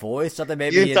his own voice. Something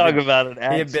maybe You talk about an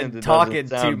accent. he had been that talking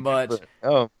doesn't too sound much. good.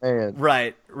 Oh man.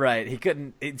 Right. He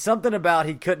couldn't. Something about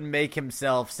he couldn't make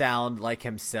himself sound like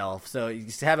himself. So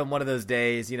he's having one of those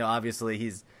days. Obviously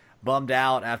he's bummed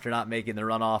out after not making the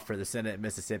runoff for the Senate in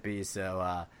Mississippi.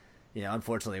 So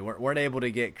unfortunately weren't able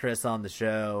to get Chris on the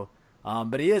show.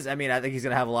 But he is. I mean, I think he's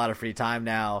gonna have a lot of free time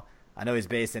now. I know he's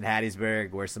based in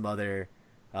Hattiesburg, where some other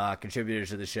contributors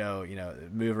to the show,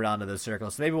 move around to those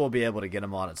circles. So maybe we'll be able to get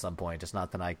him on at some point, just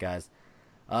not tonight, guys.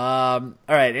 All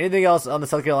right. Anything else on the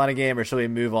South Carolina game, or should we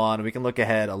move on? We can look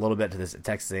ahead a little bit to this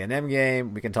Texas A&M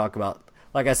game. We can talk about,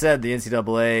 like I said, the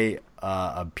NCAA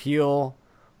appeal,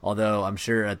 although I'm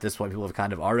sure at this point people have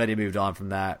kind of already moved on from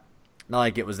that. Not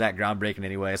like it was that groundbreaking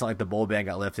anyway. It's not like the bowl ban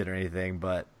got lifted or anything,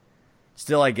 but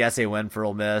still, I guess a win for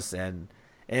Ole Miss. And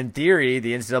in theory,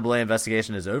 the NCAA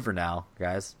investigation is over now,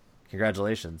 guys.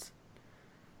 Congratulations.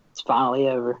 It's finally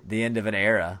over. The end of an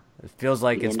era. It feels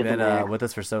like The it's end of been an era. with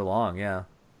us for so long, yeah.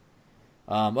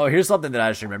 Here's something that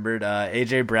I just remembered.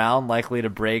 A.J. Brown likely to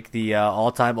break the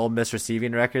all-time Ole Miss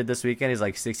receiving record this weekend. He's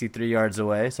like 63 yards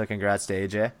away, so congrats to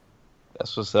A.J.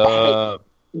 That's what's up.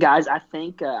 Guys, I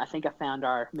think I found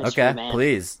our mystery Okay, man.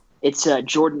 please. It's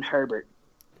Jordan Herbert.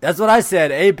 That's what I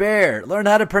said. Hey, Bear, learn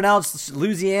how to pronounce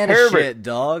Louisiana Herbert. shit,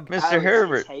 dog. Mr.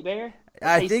 Herbert. Hey Bear.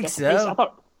 I think so. I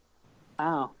thought.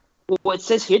 Oh, well, it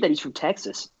says here that he's from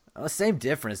Texas. Oh, same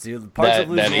difference, dude. Parts of That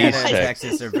Louisiana is and Texas.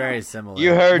 Texas are very similar.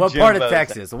 You heard what part of Jimbo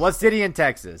Texas? What city in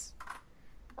Texas?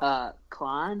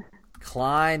 Klein.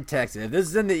 Klein, Texas. If this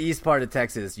is in the east part of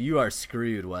Texas, you are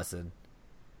screwed, Wesson.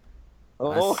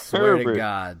 Oh, I swear Herbert. to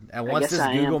God. And once guess this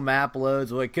I Google am. map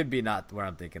loads, well, it could be not where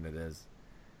I'm thinking it is.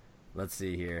 Let's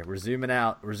see here. We're zooming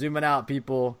out. We're zooming out,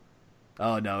 people.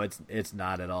 Oh no, it's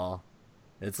not at all.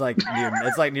 It's like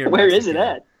near. Where is Mexico. it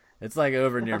at? It's like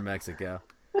over near Mexico.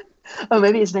 Oh,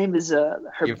 maybe his name is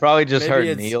You probably just Maybe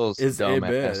heard Neil's it's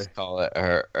dumbass call it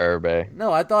Herbe.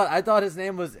 No, I thought his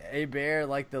name was Bear,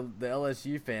 like the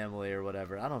LSU family or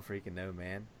whatever. I don't freaking know,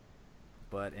 man.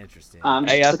 But interesting.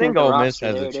 Hey, I think Ole Miss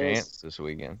has There a it is. chance this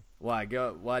weekend. Why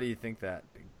do you think that?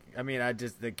 I mean,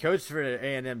 the coach for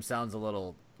A&M sounds a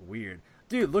little weird.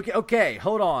 Dude, okay,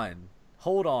 hold on,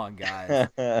 guys.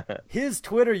 His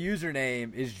Twitter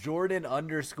username is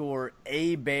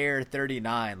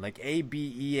Jordan_ABear39, like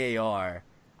ABEAR.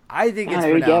 I think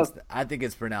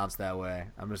it's pronounced that way.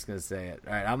 I'm just gonna say it.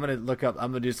 All right, I'm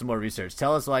gonna do some more research.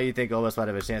 Tell us why you think Ole Miss might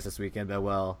have a chance this weekend,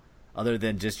 Bedwell, other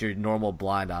than just your normal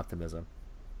blind optimism.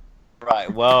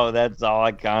 Right. Well, that's all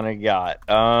I kind of got.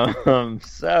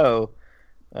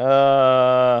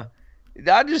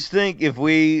 I just think if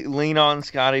we lean on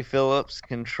Scotty Phillips,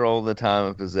 control the time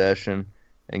of possession,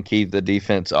 and keep the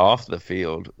defense off the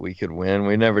field, we could win.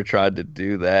 We never tried to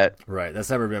do that. Right.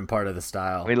 That's never been part of the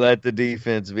style. We let the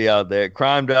defense be out there.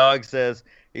 Crime Dog says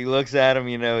he looks at him,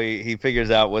 he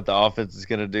figures out what the offense is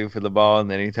going to do for the ball,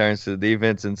 and then he turns to the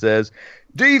defense and says,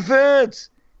 "Defense,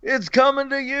 it's coming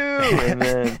to you." And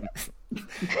then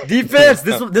defense,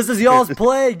 this is y'all's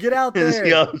play. Get out there. This is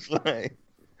y'all's play.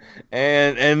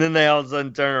 And then they all of a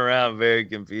sudden turn around very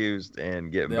confused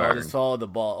and get They all burned. just follow the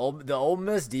ball. The Ole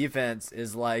Miss defense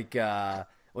is like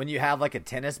when you have like a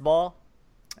tennis ball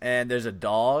and there's a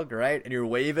dog, right? And you're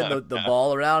waving the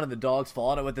ball around and the dog's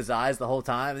following it with his eyes the whole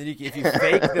time. And then if you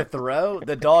fake the throw,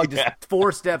 the dog just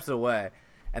 4 steps away.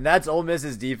 And that's Ole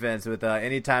Miss's defense with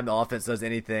anytime the offense does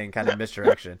anything kind of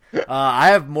misdirection. I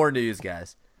have more news,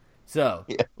 guys. So,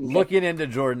 looking into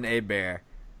Jordan Bear,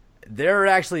 there are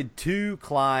actually 2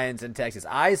 Kleins in Texas.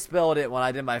 I spelled it when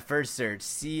I did my first search,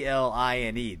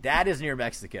 Cline. That is near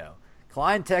Mexico.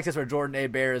 Klein, Texas, where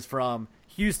Jordan Bear is from.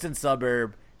 Houston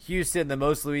suburb. Houston, the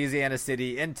most Louisiana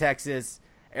city in Texas.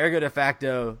 Ergo de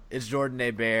facto, it's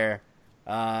Jordan Bear.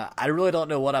 I really don't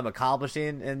know what I'm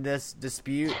accomplishing in this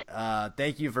dispute.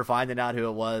 Thank you for finding out who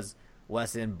it was,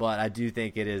 Weston, but I do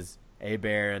think it is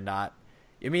Bear and not.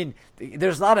 I mean,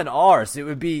 there's not an R, so it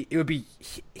would be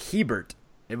Hebert.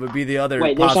 It would be the other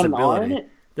Wait, there's possibility. not an R in it?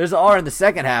 There's an R in the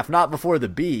second half, not before the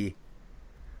B.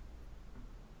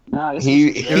 No,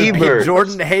 Hebert.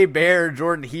 Jordan Bear,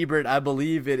 Jordan Hebert. I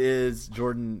believe it is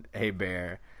Jordan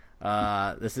Bear.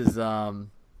 This is the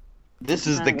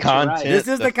content. This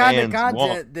is the kind of fans content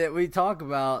want. that we talk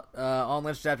about on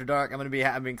Lynch After Dark.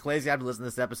 I've been crazy after listening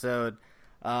to this episode.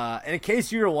 And in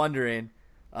case you were wondering,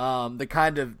 the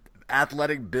kind of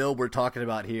athletic build we're talking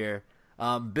about here,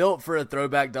 built for a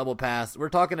throwback double pass. We're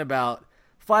talking about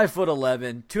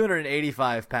 5'11",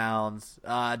 285 pounds,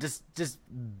 just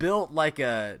built like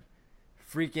a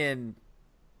freaking,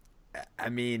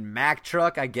 Mack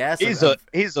truck, I guess. He's a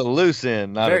loose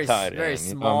end, not very, a tight end. very you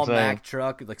know small what I'm saying? Mack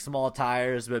truck, like small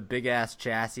tires but big ass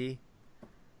chassis.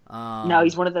 No,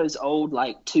 he's one of those old,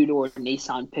 like, 2-door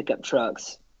Nissan pickup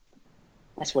trucks.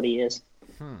 That's what he is.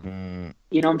 You know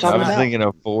what I'm I talking was about? thinking a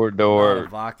Not 4-door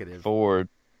evocative. Ford.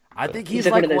 I think He's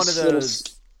he's like like one one of of those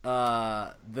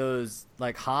those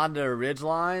like Honda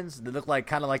Ridgelines that look like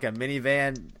kind of like a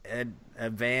minivan and a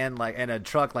van like and a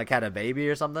truck like had a baby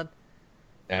or something.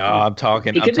 No, I'm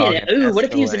talking. He could be talking an, what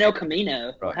if he was an Escalade. El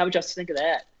Camino? Right. How would y'all think of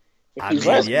that? If I he was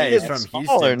mean, an El yeah, Camino? he's from Smaller,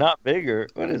 Houston. not bigger.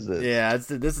 What is this? Yeah,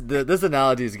 this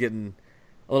analogy is getting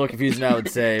a little confusing, I would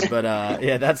say, but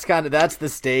yeah, that's the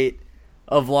state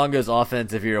of Longo's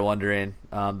offense. If you're wondering,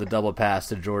 the double pass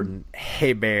to Jordan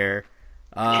Bear.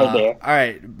 Bear. All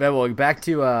right, Bevel, back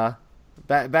to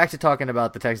talking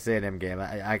about the Texas A&M game.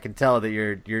 I can tell that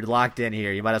you're locked in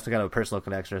here. You might have some kind of a personal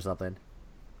connection or something.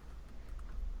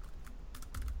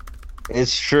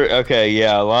 It's true. Okay,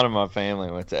 yeah, a lot of my family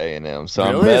went to A&M, so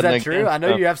I'm Really, is betting that true? against I know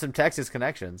them. you have some Texas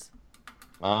connections.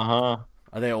 Uh-huh.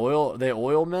 Are they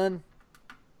oil men?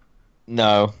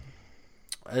 No.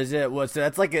 Is it what? So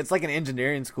that's like it's like an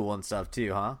engineering school and stuff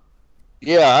too, huh?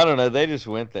 Yeah, I don't know. They just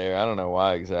went there. I don't know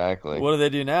why exactly. What do they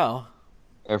do now?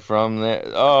 They're from there.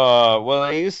 Oh, well,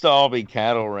 they used to all be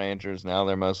cattle ranchers. Now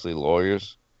they're mostly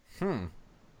lawyers.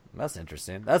 That's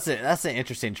interesting. That's an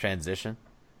interesting transition.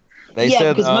 They Yeah,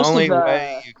 said because the most only of,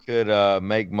 way you could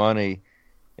make money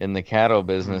in the cattle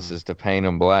business is to paint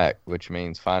them black, which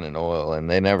means finding oil, and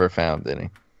they never found any.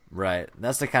 Right.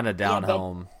 That's the kind of down but-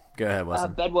 home. Go ahead,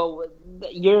 Weston. Bedwell,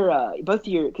 but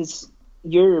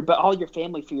all your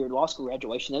family for your law school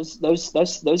graduation, those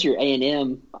are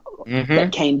A&M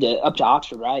that came up to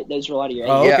Oxford, right? Those are a lot of your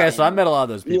Oh, A&M. okay. So I met a lot of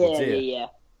those people yeah, too. yeah.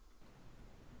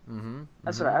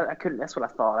 That's what I couldn't. That's what I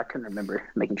thought. I couldn't remember.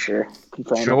 Making sure.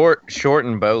 Confirming. Short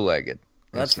and bow-legged.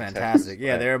 That's Houston fantastic. Texans.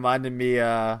 Yeah, they reminded me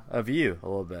of you a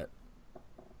little bit.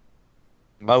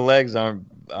 My legs aren't.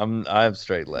 I have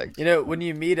straight legs. You know, when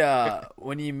you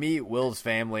meet Will's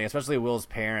family, especially Will's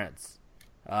parents,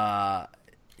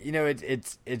 you know,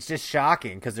 it's just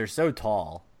shocking because they're so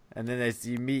tall, and then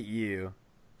you meet you.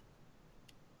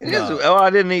 Oh, I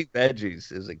didn't eat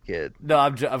veggies as a kid. No,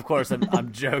 of course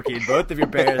I'm joking. Both of your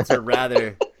parents are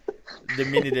rather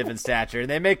diminutive in stature, and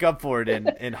they make up for it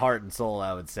in heart and soul.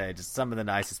 I would say, just some of the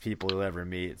nicest people you'll ever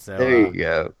meet. So There you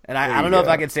go. And I don't know if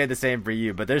I can say the same for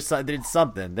you, but there's something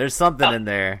in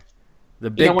there. The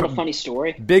big, You know what a funny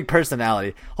story? big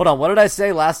personality. Hold on, what did I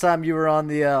say last time you were on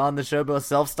the show? About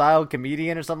self-styled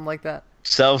comedian or something like that?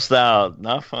 Self-styled,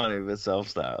 not funny, but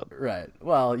self-styled. Right.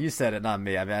 Well, you said it, not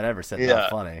me. I mean, I never said Yeah. not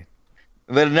funny.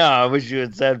 But no, I wish you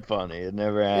had said funny. It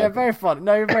never happened. Yeah, very funny.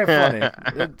 No, you're very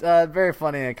funny. Very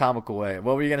funny in a comical way.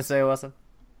 What were you gonna say, Weston?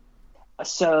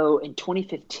 So in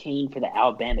 2015 for the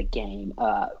Alabama game,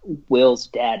 Will's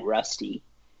dad Rusty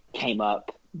came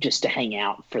up just to hang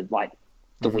out for like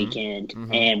the weekend,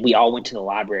 and we all went to the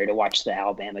library to watch the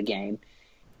Alabama game.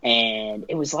 And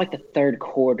it was like the third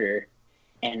quarter,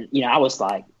 and you know I was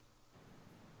like,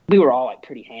 we were all like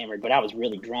pretty hammered, but I was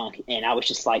really drunk, and I was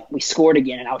just like, we scored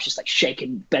again, and I was just like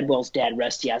shaking Bedwell's dad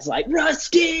Rusty. I was like,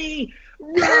 Rusty,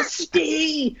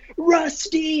 Rusty,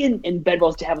 Rusty, and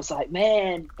Bedwell's dad was like,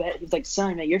 man, he was like,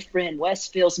 son, man, your friend Wes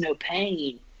feels no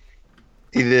pain.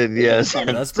 He did, yes.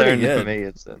 That's pretty good. To me,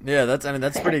 it's Yeah,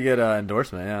 that's pretty good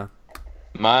endorsement. Yeah.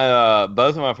 my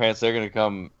both of my parents, they're gonna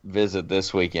come visit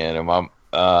this weekend, and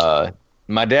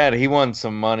my dad, he won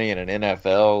some money in an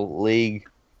NFL league,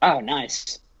 Oh,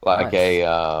 nice. like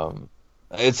Nice.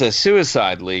 it's a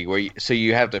suicide league where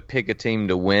you have to pick a team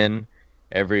to win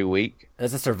every week.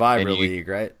 That's a Survivor And you- League,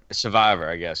 right? Survivor,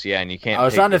 I guess, yeah, and you can't. I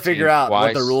was pick trying to the figure team out what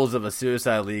twice. the rules of a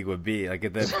suicide league would be. Like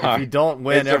if Sorry. you don't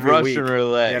win It's every a Russian week, you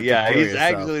roulette. have to Yeah, kill he's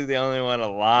yourself. actually the only one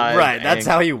alive. Right. That's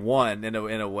and- how he won in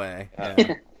a way.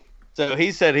 Yeah. So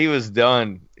he said he was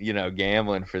done,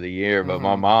 gambling for the year, but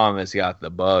my mom has got the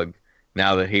bug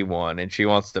now that he won, and she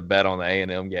wants to bet on the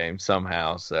A&M game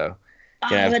somehow. So Oh,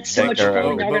 Gonna have that's to so take much her fun.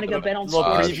 over. Now we're gonna go bet on Little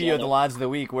sports. preview of the together. lines of the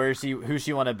week. Who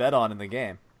she want to bet on in the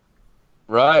game?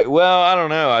 right, well, I don't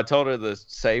know. I told her the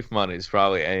safe money is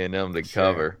probably A&M to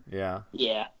cover Yeah.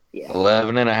 Yeah, yeah.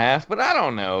 11.5, but I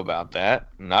don't know about that,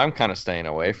 and I'm kind of staying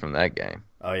away from that game.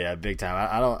 Oh yeah, big time.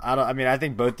 I don't. I mean, I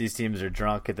think both these teams are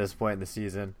drunk at this point in the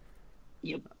season.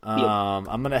 Yep. I'm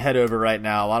gonna head over right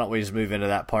now. Why don't we just move into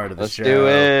that part of the Let's show? do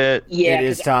it. Yeah, It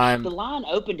is 'cause time. The line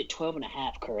opened at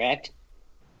 12.5, correct?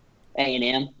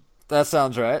 A&M. That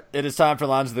sounds right. It is time for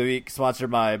Lines of the Week, sponsored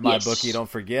by Yes. MyBookie. Don't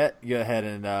forget, go ahead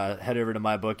and head over to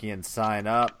MyBookie and sign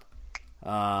up.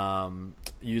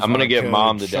 Use I'm gonna my get code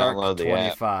Mom to download the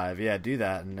app. Shark25. Yeah, do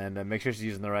that, and then make sure she's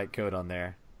using the right code on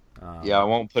there. Yeah, I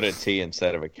won't put a T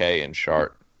instead of a K in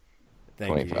Shark.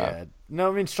 Thank 25. you. Yeah. No,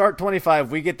 I mean Shark25.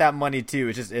 We get that money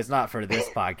too. It's not for this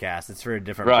podcast. It's for a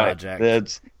different Right. project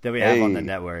That's that we have on the hey.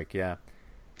 network. Yeah.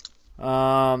 So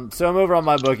I'm over on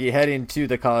MyBookie, heading to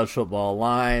the college football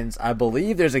lines. I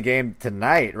believe there's a game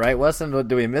tonight, right, Weston?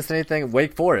 Do we miss anything?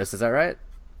 Wake Forest, is that right?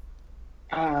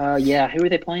 Yeah. Who are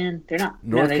they playing? They're not.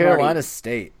 no, North they've Carolina already-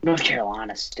 State. North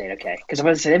Carolina State. Okay, because I was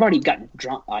gonna say they've already gotten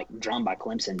drummed by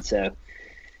Clemson. So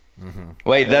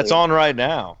Wait, that's on right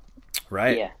now.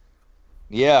 Right. yeah.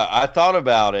 Yeah, I thought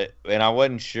about it, and I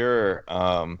wasn't sure.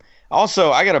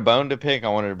 Also, I got a bone to pick. I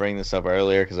wanted to bring this up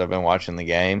earlier because I've been watching the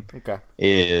game. Okay.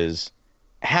 Is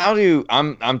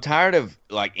I'm tired of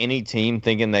like any team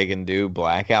thinking they can do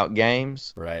blackout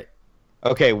games. Right.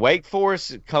 Okay, Wake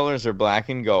Forest colors are black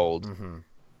and gold. Mm-hmm.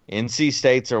 NC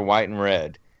State's are white and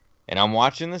red. And I'm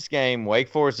watching this game. Wake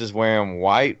Forest is wearing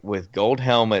white with gold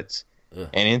helmets, Ugh.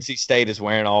 and NC State is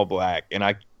wearing all black. And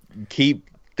I keep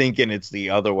thinking it's the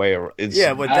other way around. It's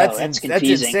Yeah, but Oh, that's that's that's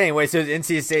confusing. insane. Wait, so is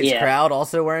NC State's Yeah. crowd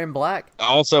also wearing black?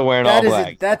 also wearing all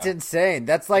black. That's insane.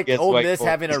 That's like Against Ole Wake Miss Forest.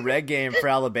 having a red game for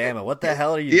Alabama. What the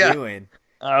hell are you Yeah. doing?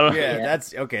 I don't Yeah, Yeah.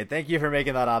 that's okay. Thank you for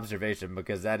making that observation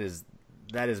because that is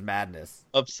madness.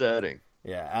 upsetting.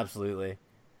 Yeah, absolutely.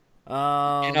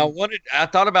 And I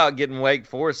thought about getting Wake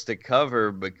Forest to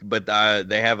cover, but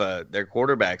they have their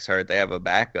quarterback's hurt. They have a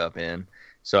backup in,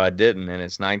 so I didn't, and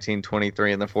it's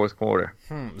 19-23 in the fourth quarter.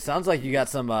 Sounds like you got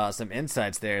some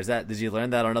insights there. Did you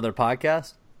learn that on another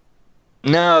podcast?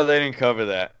 No, they didn't cover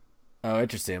that. Oh,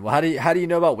 interesting. Well, how do you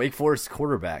know about Wake Forest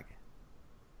quarterback?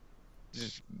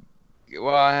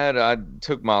 Well, I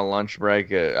took my lunch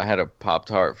break. I had a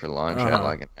Pop-Tart for lunch. I had Uh-huh.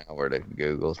 like an hour to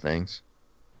Google things.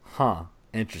 Huh.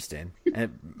 Interesting.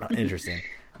 Interesting.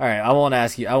 All right, I won't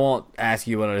ask you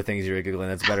what other things you were googling.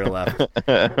 That's better left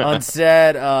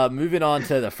unsaid. Moving on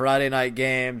to the Friday night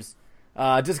games.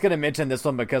 Just going to mention this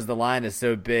one because the line is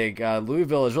so big.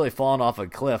 Louisville is really falling off a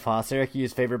cliff, huh?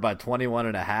 Syracuse favored by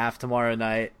 21.5 tomorrow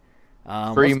night.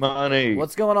 Free money.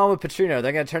 What's going on with Petrino? Are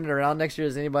they going to turn it around next year?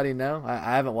 Does anybody know?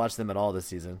 I haven't watched them at all this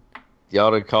season.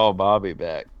 Y'all to call Bobby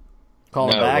back. Call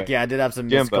him No, back? wait. Yeah, I did have some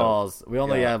missed Jimbo. calls. We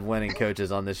only Yeah. have winning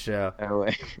coaches on this show. Oh,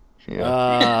 wait.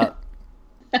 Yeah.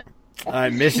 All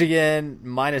right, Michigan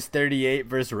minus 38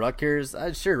 versus Rutgers.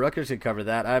 Sure, Rutgers could cover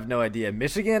that. I have no idea.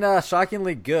 Michigan,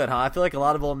 shockingly good, huh? I feel like a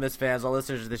lot of Ole Miss fans, all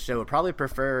listeners of this show, would probably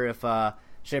prefer if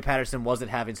Shea Patterson wasn't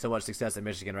having so much success at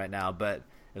Michigan right now. But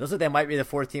it looks like they might be the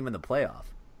fourth team in the playoff.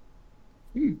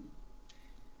 I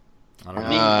don't know.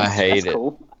 I hate That's it.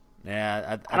 cool.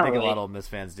 Yeah, I don't think a really- lot of Ole Miss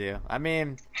fans do. I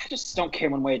mean, I just don't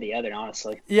care one way or the other,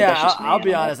 honestly. yeah, That's just me, I'll I be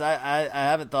don't know. honest. I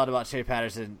haven't thought about Shea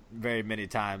Patterson very many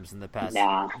times in the past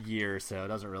year or so. It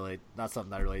doesn't really, not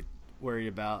something I really worry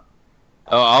about.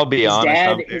 Oh, I'll be His honest. dad-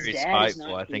 I'm his very dad is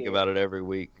spiteful. not I think here. about it every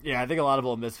week. Yeah, I think a lot of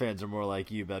Ole Miss fans are more like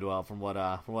you, Bedwell, from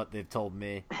what they've told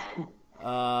me.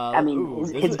 I mean, ooh,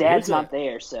 his dad's not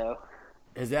there, so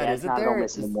His dad dad's isn't not there. Ole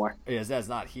Miss anymore. Yeah, his dad's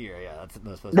not here. Yeah, that's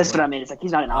That's what I mean. It's like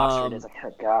he's not in Oxford. Um, It's like,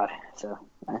 oh god. So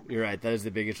You're right. That is the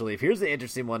biggest relief. Here's the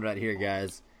interesting one right here,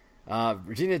 guys.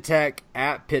 Virginia Tech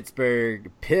at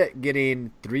Pittsburgh. Pitt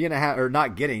getting 3.5, or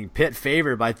not getting. Pitt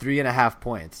favored by 3.5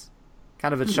 points.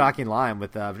 Kind of a shocking line.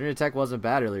 With Virginia Tech wasn't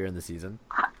bad earlier in the season.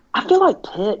 I feel like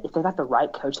Pitt, if they got the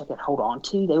right coach they could hold on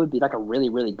to, they would be like a really,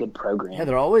 really good program. Yeah,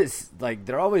 they're always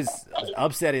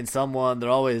upsetting someone. They're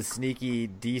always sneaky,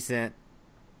 decent.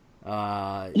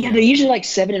 Yeah, they're usually like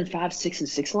 7-5,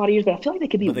 6-6 a lot of years, but I feel like they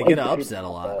could be. But they way get better upset than a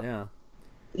that, lot. though. Yeah.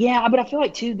 Yeah, but I feel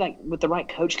like too, like with the right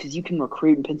coach, because you can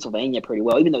recruit in Pennsylvania pretty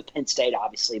well, even though Penn State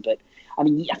obviously. But I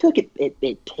mean, I feel like at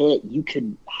Pitt, you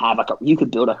could have you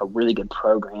could build like a really good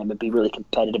program and be really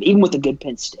competitive, even with a good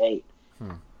Penn State.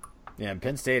 Yeah, and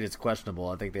Penn State is questionable.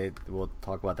 I think we'll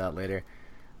talk about that later.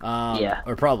 Yeah.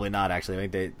 Or probably not, actually. I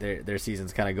think their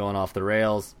season's kind of going off the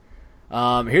rails.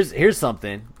 Here's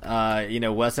something.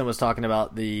 Weston was talking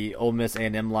about the Ole Miss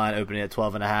A&M line opening at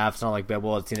 12.5. It's not like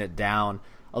Bedwell had seen it down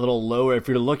a little lower. If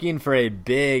you're looking for a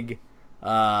big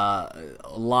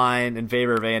line in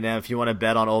favor of A&M, if you want to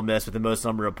bet on Ole Miss with the most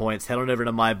number of points, head on over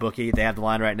to MyBookie. They have the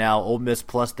line right now. Ole Miss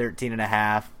plus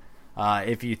 13.5.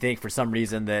 If you think for some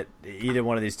reason that either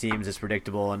one of these teams is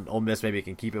predictable and Ole Miss maybe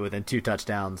can keep it within 2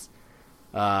 touchdowns,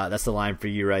 that's the line for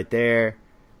you right there.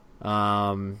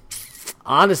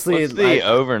 Honestly, What's the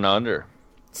over and under?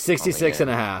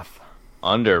 66.5.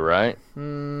 Under, right?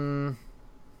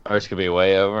 Or it's could be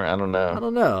way over. I don't I know.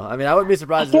 don't know. I mean, I wouldn't be I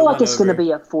surprised if feel it like went it's going to over.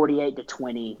 be a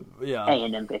 48-20 Yeah.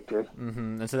 A&M victory.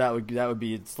 And so that would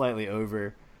be slightly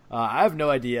over. I have no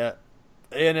idea.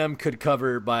 A&M could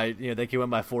cover by, they could win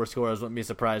by 4 scores. Wouldn't be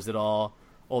surprised at all.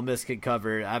 Ole Miss could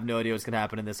cover. I have no idea what's going to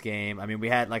happen in this game. I mean, we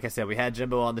had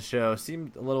Jimbo on the show.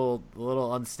 Seemed a little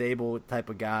unstable type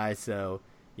of guy, so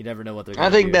you never know what they're going I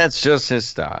to do. think that's just his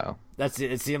style.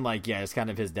 It seemed like, it's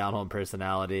kind of his down-home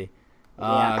personality.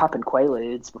 Yeah, popping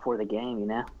Quaaludes before the game,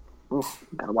 Ooh,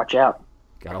 gotta watch out.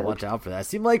 Gotta watch out for that. It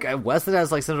seemed like Weston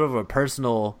has like some sort of a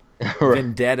personal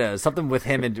vendetta, something with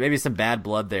him, and maybe some bad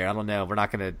blood there. I don't know. We're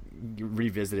not gonna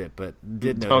revisit it, but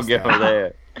did notice Don't go that.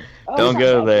 there. Oh, Don't it's not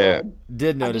go bad there. blood.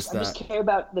 Did I notice just that. care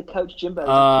about the coach Jimbo. I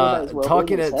care about his well-being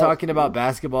and his health. Talking about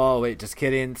basketball. Wait, just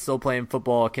kidding. Still playing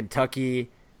football.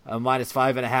 Kentucky minus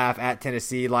 5.5 at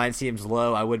Tennessee. Line seems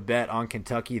low. I would bet on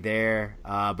Kentucky there,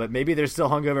 but maybe they're still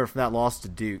hungover from that loss to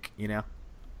Duke.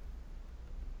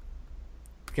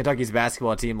 Kentucky's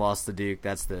basketball team lost to Duke.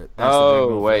 That's the big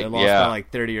goal. wait, They lost yeah. by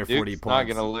like 30 or 40 Duke's points. not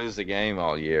going to lose a game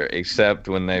all year, except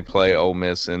when they play Ole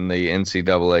Miss in the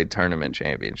NCAA tournament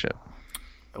championship.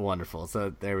 Wonderful.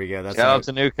 So there we go. That's Shout out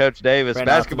to new Coach Davis. Brand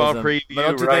Basketball optimism. But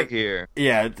don't preview you right think- here.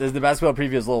 Yeah, the basketball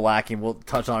preview is a little lacking. We'll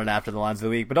touch on it after the lines of the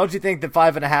week. But don't you think that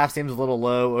 5.5 seems a little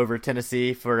low over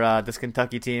Tennessee for this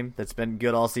Kentucky team that's been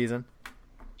good all season?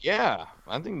 Yeah,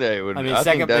 I think they would. I mean,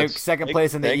 think that's- second they-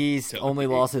 place in the they- East. Only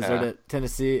losses are to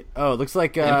Tennessee. Oh, it looks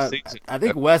like Tennessee's- I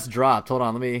think West dropped. Hold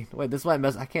on, wait. This might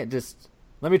mess. I can't just.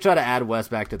 Let me try to add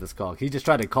West back to this call. He just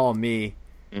tried to call me.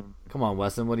 Come on,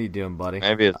 Weston. What are you doing, buddy?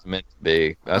 Maybe it's meant to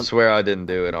be. I swear I didn't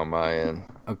do it on my end.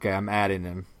 Okay, I'm adding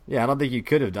him. Yeah, I don't think you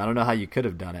could have done. I don't know how you could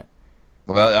have done it.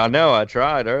 Well, I know I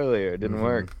tried earlier. It didn't Mm-hmm.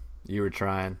 work. You were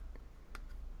trying.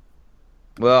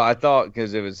 Well, I thought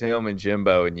because it was him and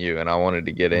Jimbo and you, and I wanted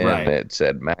to get in. Right. It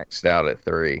said maxed out at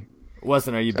 3.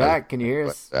 Weston, are you back? Can you hear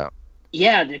us? So,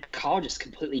 Yeah, the call just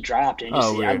completely dropped. And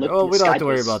Oh, weird. Oh, we don't have to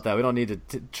worry about that. that. We don't need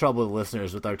to trouble the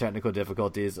listeners with our technical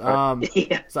difficulties.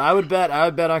 Yeah. So I would bet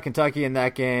on Kentucky in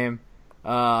that game.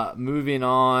 Moving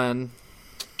on.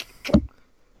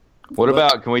 what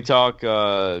about? Can we talk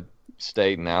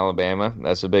State and Alabama.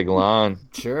 That's a big line.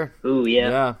 Sure. Ooh, yeah.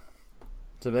 Yeah.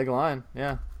 It's a big line.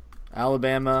 Yeah.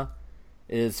 Alabama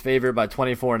is favored by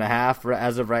 24.5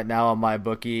 as of right now on my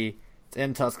bookie. It's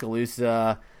in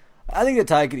Tuscaloosa. I think the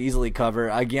Tide could easily cover.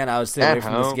 Again, I would stay away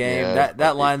from this game. Yeah,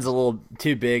 That line's a little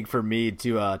too big for me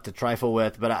to trifle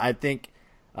with, but I think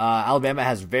Alabama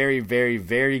has very, very,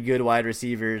 very good wide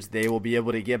receivers. They will be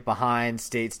able to get behind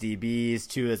State's DBs.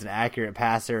 Tua is an accurate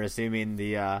passer, assuming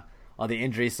all the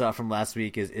injury stuff from last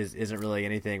week isn't really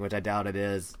anything, which I doubt it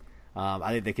is.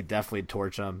 I think they could definitely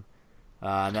torch them.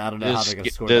 And I don't know how they're going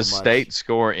to score. Does that much. State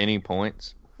score any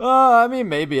points? I mean,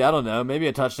 maybe. I don't know. Maybe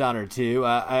a touchdown or two.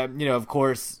 Of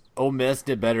course, Ole Miss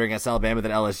did better against Alabama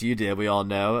than LSU did. We all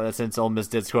know. Since Ole Miss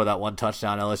did score that one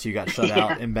touchdown, LSU got shut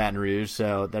out in Baton Rouge.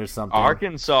 So there's something.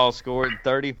 Arkansas scored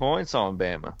 30 points on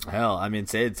Bama. Hell, I mean,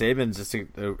 Saban's just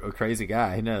a crazy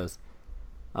guy. Who knows?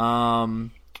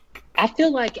 I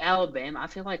feel like Alabama. I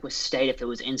feel like with State, if it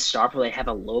was in Starkville, they'd have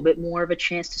a little bit more of a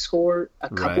chance to score a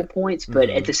couple Right. points. But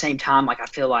at the same time, like I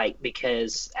feel like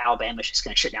because Alabama's just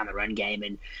going to shut down the run game,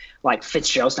 and like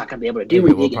Fitzgerald's not going to be able to do It what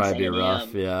he will did against probably be A&M.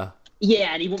 rough. Yeah.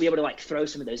 Yeah, and he won't be able to like throw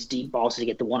some of those deep balls to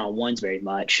get the one-on-ones very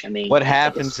much. I mean, What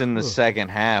happens in the second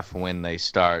half when they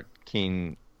start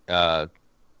King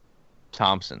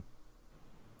Thompson?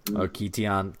 Oh,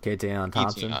 Keaton Thompson.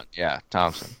 Keaton, yeah,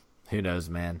 Thompson. Who knows,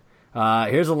 man?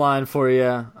 Here's a line for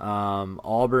you.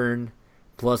 Auburn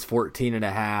plus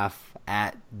 14.5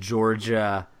 at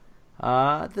Georgia.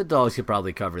 The Dogs could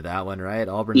probably cover that one, right?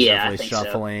 Auburn's Yeah, I definitely think so.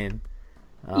 shuffling.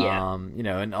 Yeah.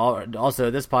 And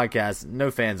also this podcast, no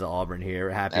fans of Auburn here.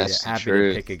 Happy That's the to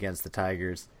truth. pick against the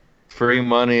Tigers. Free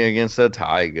money against the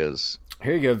Tigers.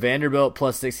 Here you go, Vanderbilt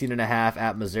plus 16.5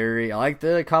 at Missouri. I like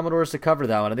the Commodores to cover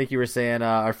that one. I think you were saying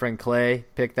our friend Clay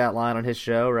picked that line on his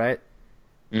show, right?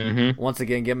 Mm-hmm. Once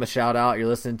again, give him a shout out. You're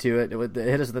listening to it.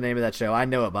 Hit us with the name of that show. I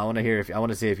know it, but I want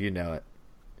to see if you know it.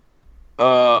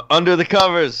 Under the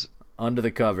covers. Under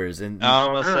the covers, and I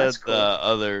almost that's said cool. the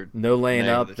other. no laying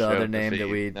name of up, the the show other to name that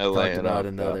feed. we No talked laying about up,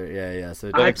 in the yeah. other. Yeah. So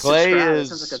I'd But Clay subscribe. That is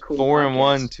sounds like a cool 4-1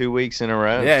 podcast. 2 weeks in a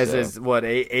row. yeah, so. it's what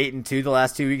 8-2 the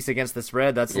last 2 weeks against the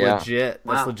spread. That's Yeah. legit.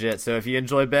 That's Wow. legit. So if you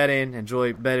enjoy betting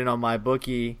on my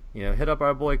bookie, hit up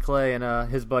our boy Clay and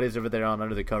his buddies over there on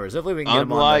Under the Covers. Hopefully we can get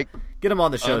him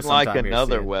on the show Unlike sometime here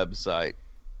another soon. website.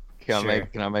 Can Sure.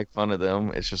 I make fun of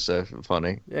them? It's just so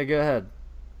funny. Yeah, go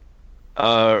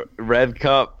ahead. Red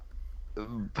Cup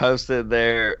posted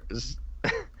their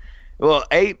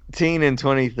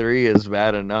 18-23 is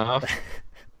bad enough.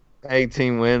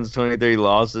 18 wins, 23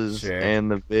 losses, Sure. and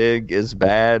the big is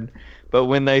bad. But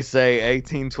when they say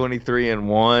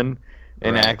 18-23-1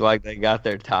 and Right. act like they got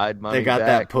their Tide money, They got back,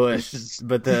 that push,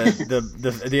 but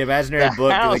the imaginary The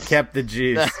book house- kept the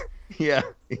juice. yeah.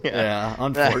 Yeah, The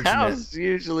unfortunate. house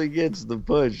usually gets the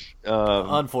push.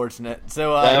 Unfortunate.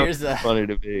 So That here's was the. funny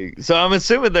to me. So I'm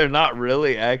assuming they're not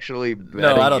really actually betting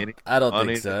No, I don't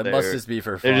money, think so. that It must they're- just be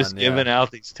for fun. They're just yeah. giving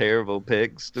out these terrible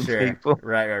picks to Sure. people.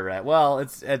 Right. Well,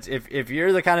 it's if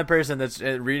you're the kind of person that's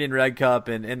reading Red Cup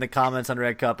and in the comments on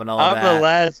Red Cup and all I'm that, the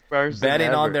last person betting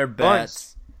ever. on their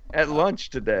bets, At lunch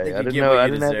today. you I didn't get know. what I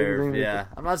you didn't have deserve. anything to- Yeah,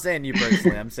 I'm not saying you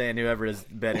personally. I'm saying whoever is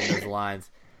betting those lines.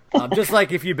 Just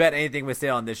like if you bet anything we say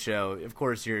on this show, of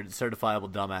course you're a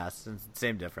certifiable dumbass.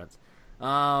 Same difference.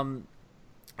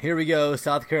 Here we go.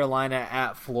 South Carolina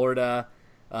at Florida.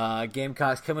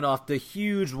 Gamecocks coming off the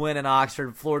huge win in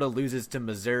Oxford. Florida loses to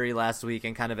Missouri last week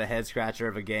in kind of a head scratcher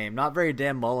of a game. Not very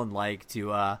Dan Mullen like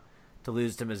to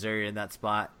lose to Missouri in that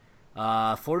spot.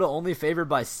 Florida only favored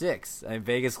by 6. I mean,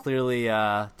 Vegas clearly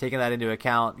taking that into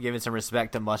account, giving some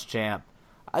respect to Muschamp.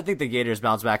 I think the Gators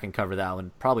bounce back and cover that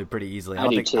one probably pretty easily. I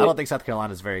do I too. don't think South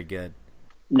Carolina's very good.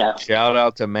 No. Shout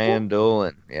out to Man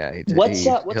Doolin. Yeah, What's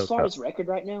he'll Florida's cover. record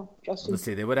right now, Justin? Let's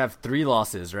see. They would have 3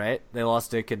 losses, right? They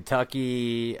lost to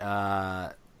Kentucky. They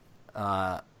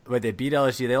beat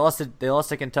LSU. They lost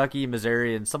to Kentucky,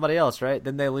 Missouri, and somebody else, right?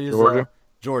 Then they lose Georgia?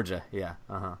 Georgia. Yeah.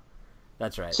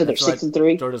 That's right. So they're That's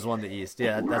 6-3? Georgia's won the East.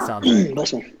 Yeah, that sounds right.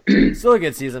 Bless me. Still a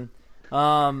good season.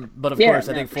 But of Yeah, course,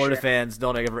 I no, think for Florida sure. fans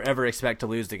don't ever expect to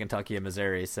lose to Kentucky and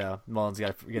Missouri. So Mullen's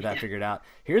got to get that figured out.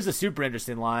 Here's a super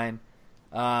interesting line.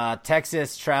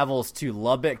 Texas travels to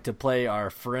Lubbock to play our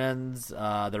friends,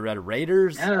 the Red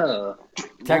Raiders. Oh,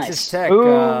 Texas nice. Tech.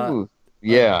 Ooh,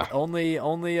 yeah.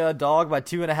 Only a dog by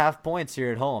 2.5 points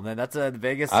here at home, and that's a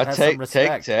Vegas I has some take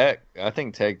respect. Tech. I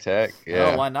think take Tech.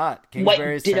 Yeah. Oh, why not? Wait,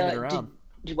 Kingsbury's turning it around.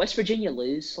 did West Virginia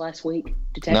lose last week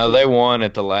to Texas? No, they won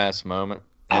at the last moment,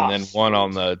 and Oh, then won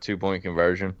on sweet. the 2-point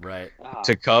conversion Right. Oh,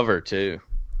 to cover too.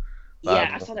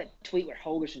 yeah, I saw that tweet where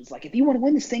Holgerson's like, if you want to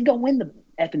win this thing, go win the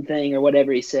effing thing or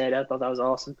whatever he said. I thought that was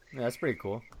awesome. Yeah, that's pretty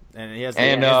cool. and he has,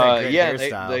 And he has that great yeah,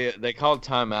 hairstyle. they called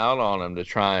timeout on him to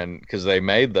try and because they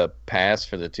made the pass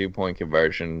for the 2-point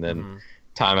conversion. Then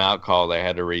timeout call, they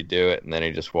had to redo it, and then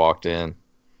he just walked in.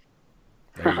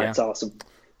 There you go. That's awesome.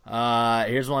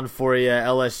 Here's one for you.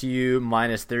 LSU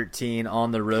minus 13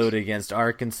 on the road against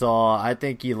Arkansas. I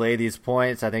think you lay these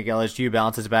points. I think LSU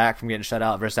bounces back from getting shut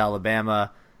out versus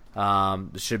Alabama.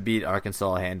 Should beat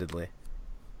Arkansas handedly.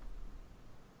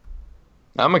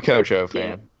 I'm a Coach O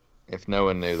fan. If no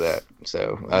one knew that,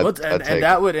 so And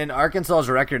that would in Arkansas's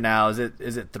record now is it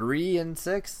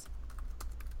 3-6?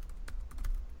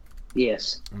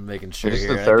 Yes. I'm making sure It's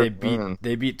the here. third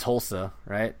They beat Tulsa,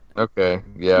 right? Okay,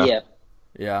 yeah.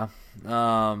 Yeah.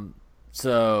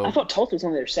 So I thought Tulsa was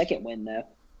only their second win though.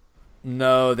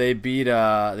 no, they beat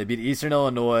Eastern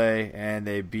Illinois and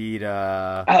they beat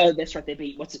Oh, that's right. They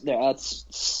beat what's it?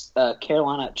 It's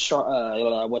Carolina.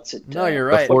 What's it? No, you're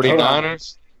The right.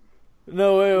 49ers.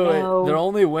 No, wait. No. Their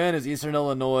only win is Eastern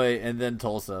Illinois and then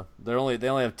Tulsa. They only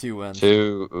have 2 wins.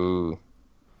 Ooh.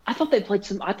 I thought they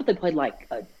played like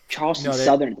Charleston No, they-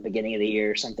 Southern at the beginning of the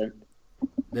year or something.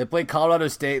 They played Colorado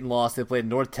State and lost. They played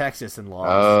North Texas and lost.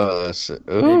 Oh, that's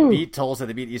They beat Tulsa.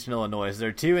 They beat Eastern Illinois. So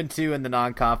they're 2-2 in the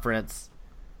non-conference.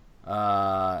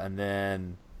 And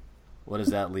then what does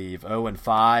that leave?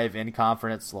 0-5 in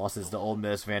conference. Losses to Ole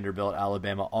Miss, Vanderbilt,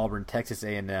 Alabama, Auburn, Texas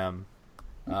A&M.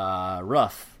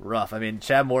 Rough. I mean,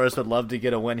 Chad Morris would love to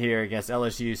get a win here against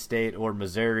LSU, State, or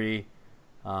Missouri.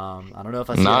 I don't know if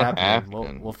I see Not it happening.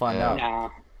 happening. We'll find Yeah.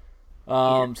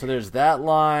 out. So there's that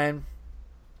line.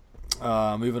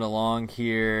 Moving along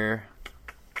here.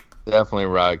 Definitely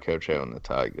ride Coach O and the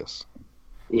Tigers.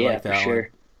 Yeah, like for that sure.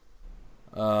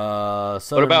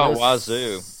 Southern about Miss-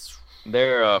 Wazoo?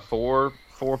 They're 4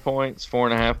 points,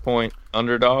 4.5 point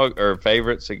underdog or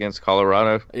favorites against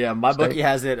Colorado. Yeah, my State. bookie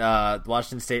has it.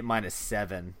 Washington State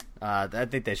 -7. I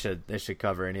think they should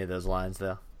cover any of those lines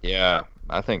though. Yeah,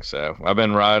 I think so. I've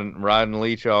been riding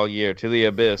Leach all year to the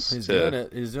abyss He's to doing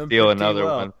it. He's doing steal pretty another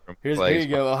well. one from Here Clay's.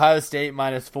 you go. Ohio State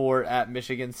 -4 at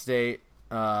Michigan State.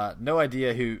 No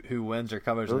idea who wins or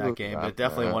covers in that game, but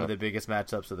definitely one of the biggest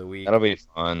matchups of the week. That'll be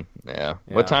fun. Yeah.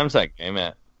 Yeah. What time's that game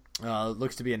at?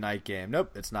 Looks to be a night game.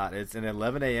 Nope, it's not. It's an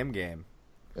 11 a.m. game.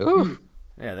 Ooh.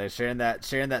 Yeah, they're sharing that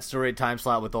storied time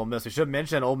slot with Ole Miss. We should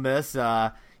mention Ole Miss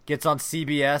gets on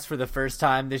CBS for the first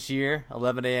time this year.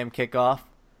 11 a.m. kickoff.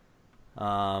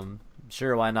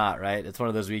 Sure, why not? Right? It's one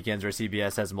of those weekends where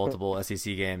CBS has multiple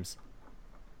SEC games.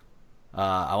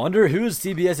 I wonder who's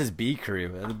CBS's B crew.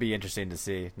 That'd be interesting to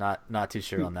see. Not too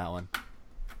sure on that one.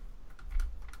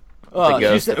 Oh,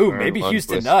 ghost Houston. of Ooh, Aaron maybe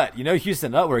Houston Lundqvist. Nutt. You know,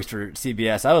 Houston Nutt works for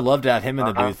CBS. I would love to have him in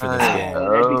the booth for this game.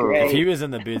 That'd be great. If he was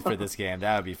in the booth for this game,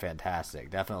 that would be fantastic.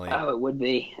 Definitely. Oh, it would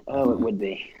be. Oh, it would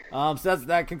be. So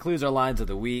that concludes our lines of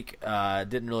the week.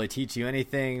 Didn't really teach you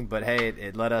anything, but hey,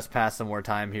 it let us pass some more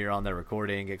time here on the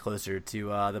recording, get closer to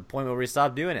the point where we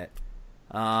stop doing it.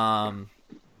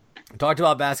 We talked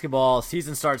about basketball.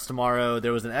 Season starts tomorrow.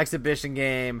 There was an exhibition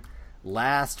game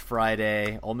last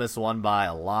Friday. Ole Miss won by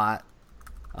a lot,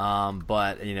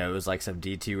 but it was like some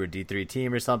D2 or D3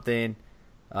 team or something.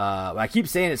 I keep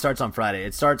saying it starts on Friday.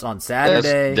 It starts on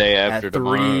Saturday Day after at 3,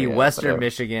 tomorrow, yeah, Western whatever.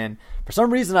 Michigan. For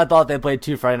some reason, I thought they played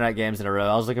 2 Friday night games in a row.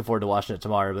 I was looking forward to watching it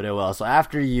tomorrow, but it will. So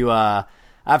after you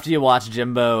watch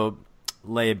Jimbo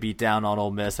lay a beat down on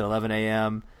Ole Miss at 11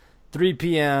 a.m., 3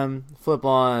 p.m., flip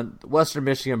on Western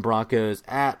Michigan Broncos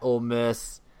at Ole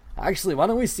Miss. Actually, why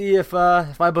don't we see if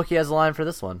my bookie has a line for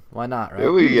this one? Why not, right?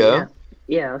 Here we go.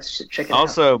 Yeah, let's check it out.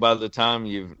 Also, by the time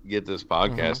you get this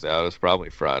podcast out, it's probably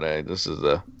Friday. This is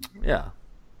the Yeah.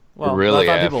 Well, Really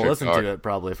by the time people after listen dark. to it,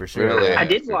 probably for sure. Really I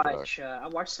did after watch. I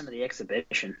watched some of the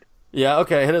exhibition. Yeah.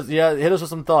 Okay. Hit us with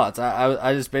some thoughts.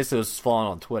 I just basically was following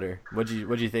on Twitter. What'd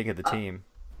you think of the team?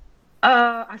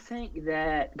 I think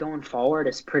that going forward,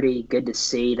 it's pretty good to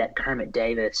see that Kermit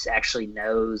Davis actually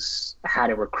knows how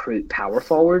to recruit power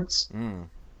forwards. And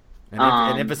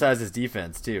Um, emphasizes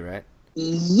defense too, right?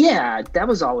 Yeah, that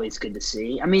was always good to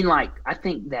see. I mean, I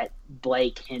think that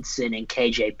Blake Henson and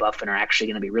KJ Buffin are actually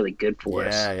going to be really good for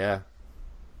us. Yeah.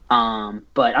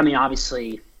 But I mean,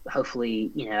 obviously,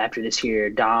 hopefully, after this year,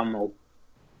 Dom will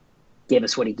give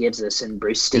us what he gives us, and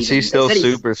Bruce Stevens. Is he still they said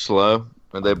he's- super slow?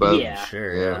 Are they both? Yeah.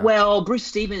 Sure. Yeah. Yeah. Well, Bruce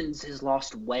Stevens has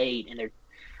lost weight, and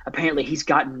apparently he's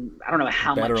gotten. I don't know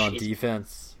how Better much on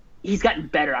defense. he's gotten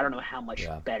better. I don't know how much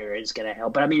better it's going to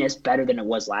help, but I mean, it's better than it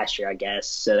was last year, I guess.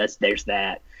 So there's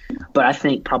that. But I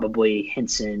think probably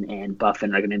Henson and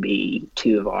Buffin are going to be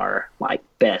 2 of our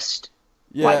best.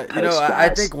 Yeah, White post I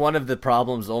guys. think one of the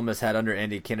problems Ole Miss had under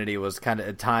Andy Kennedy was kind of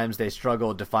at times they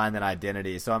struggled to find that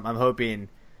identity. So I'm hoping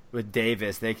with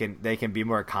Davis, they can be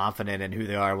more confident in who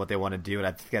they are and what they want to do, and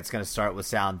I think that's going to start with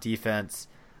sound defense.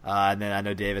 And then I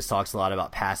know Davis talks a lot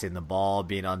about passing the ball,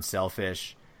 being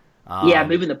unselfish.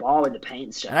 Moving the ball in the paint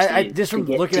and stuff. And I just from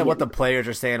looking at what the players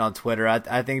are saying on Twitter,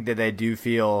 I think that they do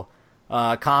feel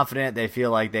confident. They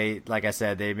feel like like I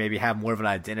said, they maybe have more of an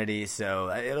identity. So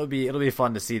it'll be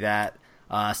fun to see that.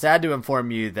 Sad to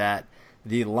inform you that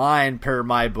the line per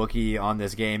my bookie on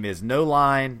this game is no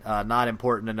line, not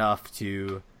important enough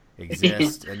to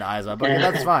exist in the eyes of. But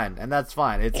that's fine, and that's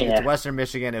fine. It's Western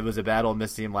Michigan. It was a bad Ole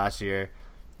Miss team last year.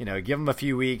 Give them a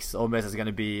few weeks. Ole Miss is going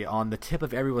to be on the tip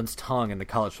of everyone's tongue in the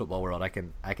college football world. I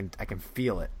can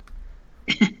feel it.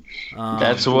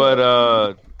 That's what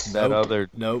that other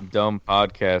dumb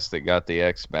podcast that got the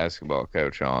ex-basketball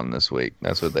coach on this week.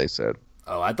 That's what they said.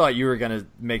 Oh, I thought you were going to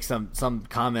make some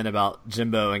comment about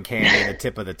Jimbo and Candy the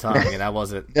tip of the tongue, and I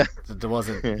wasn't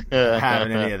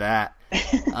having any of that.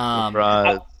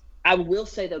 Right. I will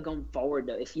say, though, going forward,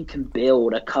 though, if you can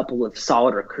build a couple of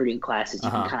solid recruiting classes, you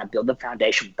can kind of build the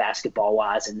foundation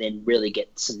basketball-wise and then really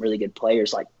get some really good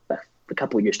players like a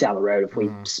couple of years down the road. If we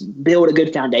build a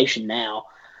good foundation now,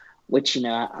 which,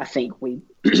 I think we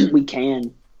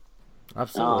can.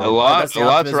 Absolutely. A lot's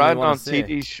riding on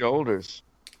TD's shoulders.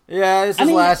 Yeah, this is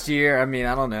last year. I mean,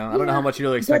 I don't know. I don't know how much you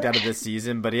really expect out of this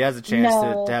season, but he has a chance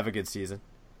to have a good season.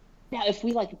 Now, if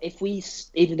we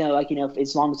even though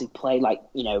as long as we play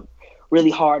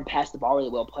really hard, passed the ball really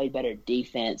well, played better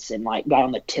defense, and got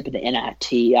on the tip of the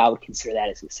NIT, I would consider that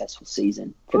a successful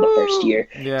season for the first year.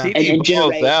 Yeah, TD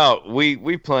balls out.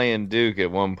 We play in Duke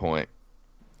at one point.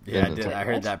 Yeah, I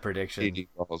heard that prediction. TD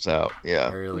balls out.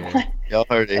 Yeah, earlier. Y'all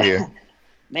heard it here.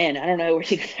 Man, I don't know where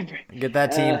you get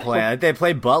that team playing. They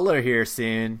play Butler here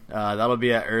soon. That'll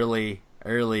be an early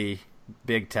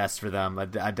big test for them.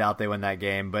 I doubt they win that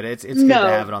game, but it's good to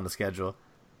have it on the schedule.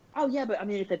 Oh yeah, but I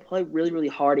mean, if they play really, really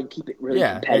hard and keep it really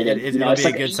competitive, it'll be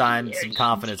a good sign, some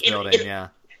confidence building. Yeah,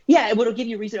 it will give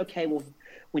you a reason. Okay, well,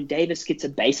 when Davis gets a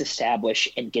base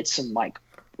established and gets some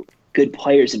good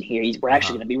players in here, we're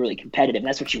actually going to be really competitive. And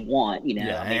that's what you want,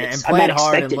 Yeah, I mean, and playing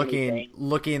hard and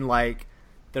looking like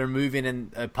they're moving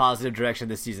in a positive direction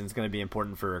this season is going to be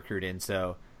important for recruiting.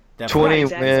 So. 20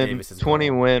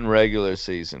 win regular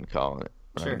season, calling it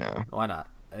right now. Why not?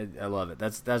 I love it.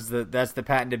 That's the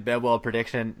patented Bedwell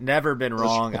prediction. Never been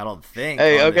wrong, I don't think.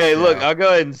 Hey, okay, look, I'll go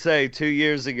ahead and say 2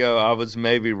 years ago I was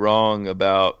maybe wrong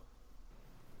about.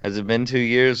 Has it been 2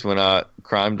 years when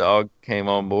Crime Dog came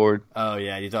on board? Oh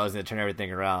yeah, you thought I was going to turn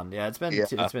everything around. Yeah, it's been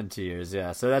 2 years.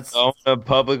 Yeah, so that's. I want to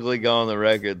publicly go on the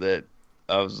record that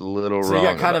I was a little wrong. So you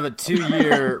got kind of a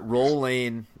 2-year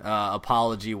rolling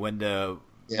apology window.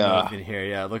 Yeah. In here,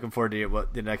 yeah. Looking forward to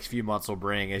what the next few months will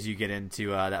bring as you get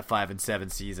into that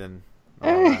 5-7 season.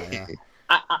 I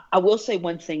will say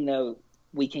one thing though.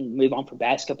 We can move on from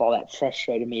basketball. That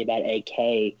frustrated me about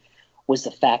AK was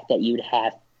the fact that you'd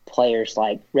have players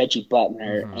like Reggie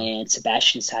Buckner and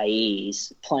Sebastian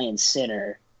Saiz playing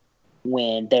center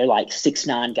when they're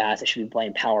 6'9" guys that should be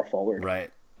playing power forward.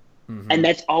 Right. And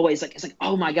that's always it's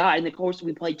oh my god. And of course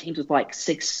we played teams with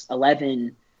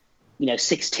 6'11".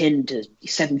 6'10" to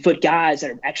 7 foot guys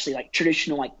that are actually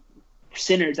traditional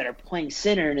centers that are playing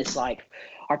center, and it's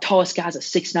our tallest guy's a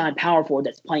 6'9" power forward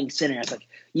that's playing center. It's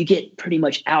you get pretty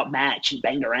much outmatched and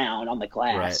banged around on the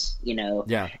glass, right.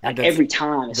 Yeah, every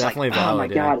time. It's valid, oh my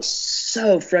god, it's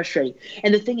so frustrating.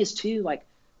 And the thing is too, I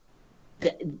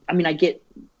get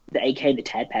the AK and the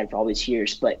Tad Pad for all these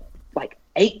years, but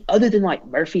other than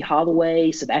Murphy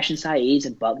Holloway, Sebastian Saiz,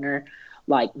 and Buckner.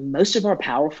 Most of our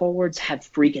power forwards have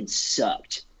freaking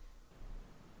sucked.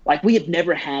 We have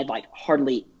never had,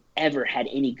 hardly ever had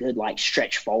any good,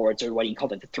 stretch forwards or what do you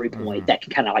call it, the 3-point that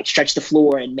can kind of, stretch the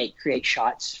floor and create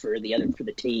shots for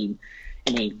the team.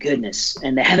 I mean, goodness.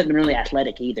 And they haven't been really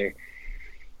athletic either.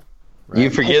 Right. You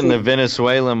forgetting the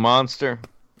Venezuelan monster?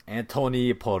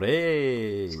 Anthony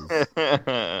Perez.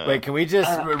 Wait, can we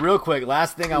just, real quick,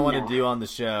 last thing I want to do on the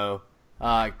show.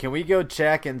 Can we go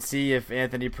check and see if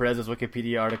Anthony Perez's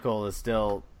Wikipedia article is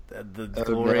still the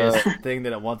glorious thing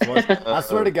that it once was? I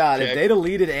swear to God, if they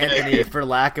deleted Anthony for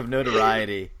lack of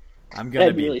notoriety, I'm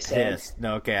gonna be really pissed. Sad.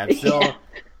 No, okay,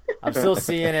 I'm still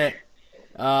seeing it.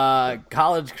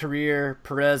 College career: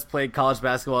 Perez played college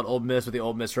basketball at Ole Miss with the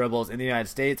Ole Miss Rebels in the United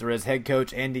States, where his head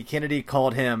coach Andy Kennedy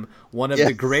called him one of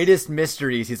the greatest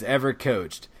mysteries he's ever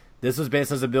coached. This was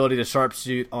based on his ability to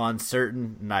sharpshoot on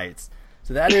certain nights.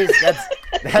 So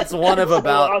that's one of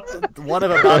about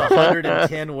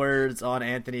 110 words on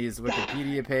Anthony's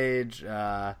Wikipedia page.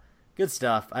 Good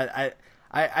stuff. I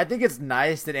think it's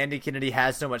nice that Andy Kennedy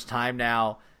has so much time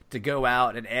now to go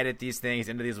out and edit these things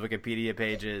into these Wikipedia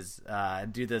pages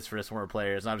and do this for former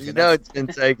players. I'm just it's been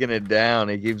taking it down.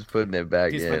 He keeps putting it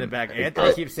back He's in. putting it back.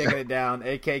 Anthony keeps taking it down.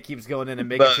 AK keeps going in and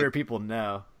making sure people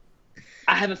know.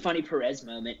 I have a funny Perez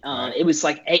moment. It was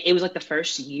like the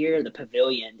first year of the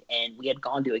Pavilion, and we had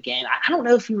gone to a game. I don't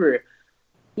know if you were.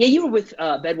 Yeah, you were with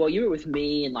Bedwell. You were with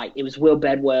me, and like it was Will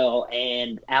Bedwell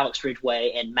and Alex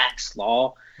Ridgway and Max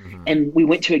Law, and we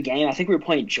went to a game. I think we were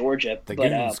playing Georgia, but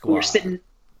we were sitting.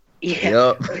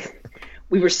 Yeah,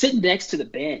 we were sitting next to the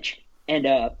bench, and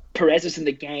Perez was in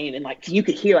the game, and like you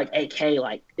could hear like AK.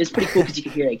 Like it was pretty cool because you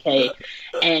could hear AK,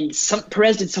 and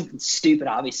Perez did something stupid,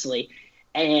 obviously,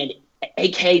 and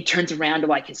AK turns around to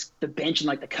like the bench and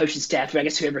like the coaching staff, or I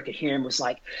guess whoever could hear him was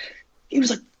like,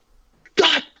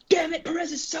 God damn it,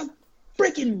 Perez is so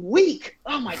freaking weak.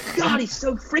 Oh my God, he's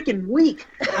so freaking weak.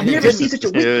 I've never seen such a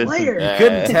weak player.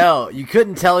 You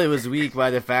couldn't tell he was weak by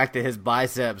the fact that his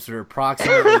biceps were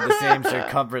approximately the same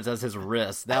circumference as his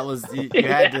wrist. That was you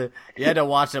had to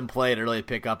watch him play to really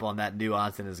pick up on that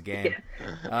nuance in his game.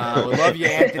 We love you,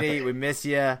 Anthony. We miss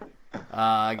you. We'd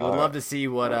love to see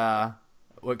what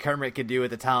Kermit could do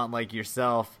with a talent like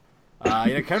yourself.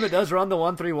 Kermit does run the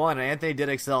 131, and Anthony did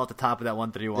excel at the top of that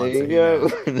 131. There you go.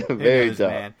 The very top.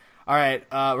 Man. All right,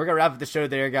 we're going to wrap up the show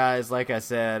there, guys. Like I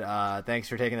said, thanks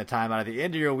for taking the time out of the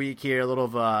end of your week here. A little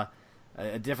of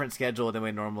a different schedule than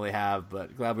we normally have,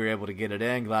 but glad we were able to get it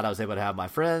in. Glad I was able to have my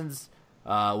friends,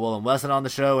 Will and Wesson, on the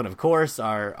show, and, of course,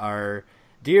 our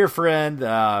dear friend,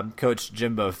 Coach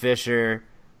Jimbo Fisher.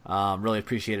 Really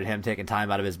appreciated him taking time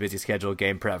out of his busy schedule,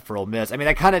 game prep for Ole Miss. I mean,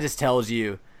 that kind of just tells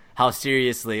you how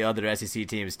seriously other SEC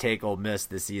teams take Ole Miss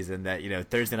this season, that,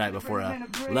 Thursday night before a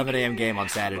 11 a.m. game on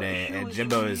Saturday, and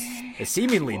Jimbo is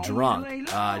seemingly drunk,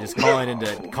 just calling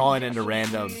into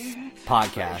random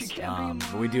podcasts.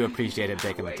 But we do appreciate him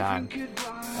taking the time.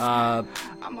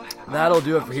 That'll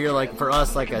do it for here. Like for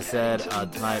us, like I said,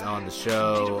 tonight on the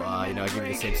show, I give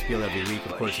you the same spiel every week.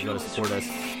 Of course, you go to support us.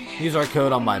 Use our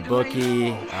code on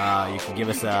MyBookie. You can give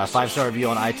us a 5-star review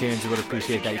on iTunes. We would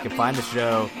appreciate that. You can find the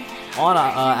show on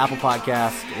Apple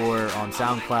Podcasts or on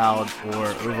SoundCloud or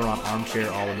over on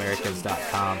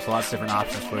ArmchairAllAmericans.com. So lots of different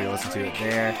options for you to listen to it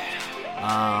there.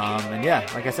 And yeah,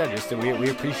 like I said, we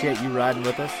appreciate you riding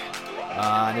with us.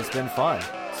 And it's been fun.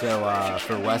 So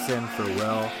for Wesson, for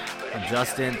Will, and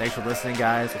Justin, thanks for listening,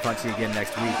 guys. We'll talk to you again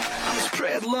next week. I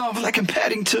spread love like a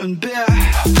Paddington Bear.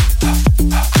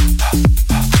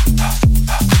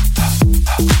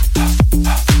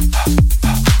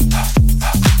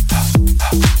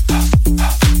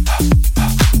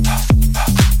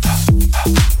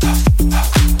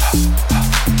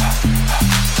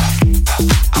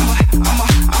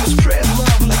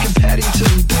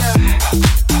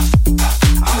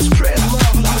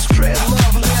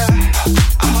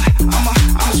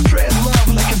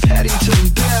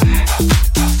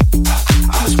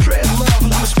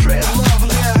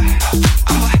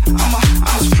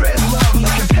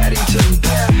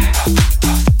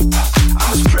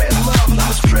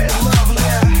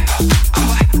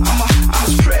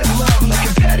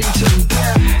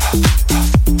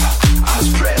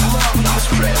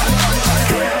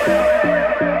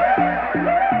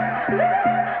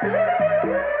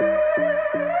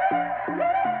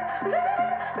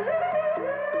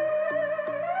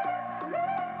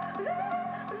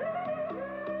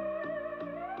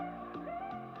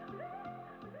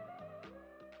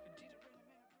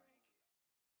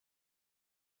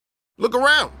 Look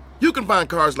around. You can find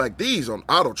cars like these on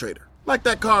AutoTrader, like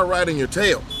that car riding your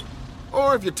tail.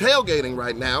 Or if you're tailgating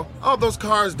right now, all those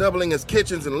cars doubling as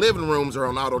kitchens and living rooms are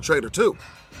on AutoTrader too.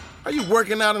 Are you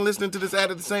working out and listening to this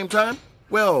ad at the same time?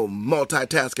 Well,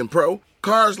 multitasking pro,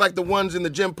 cars like the ones in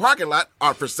the gym parking lot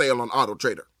are for sale on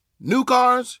AutoTrader. New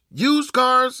cars, used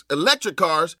cars, electric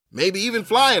cars, maybe even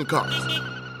flying cars.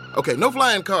 Okay, no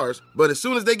flying cars, but as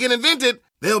soon as they get invented,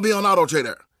 they'll be on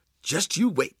AutoTrader. Just you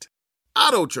wait.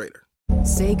 AutoTrader.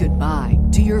 Say goodbye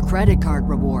to your credit card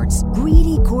rewards.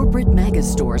 Greedy corporate mega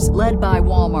stores, led by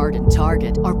Walmart and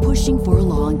Target, are pushing for a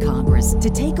law in Congress to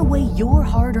take away your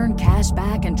hard-earned cash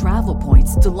back and travel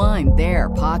points to line their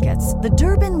pockets. The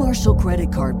Durbin-Marshall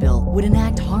credit card bill would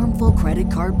enact harmful credit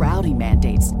card routing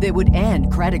mandates that would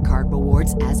end credit card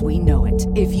rewards as we know it.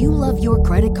 If you love your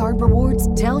credit card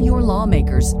rewards, tell your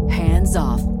lawmakers, hands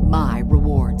off my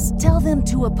rewards. Tell them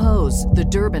to oppose the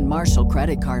Durbin-Marshall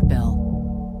credit card bill.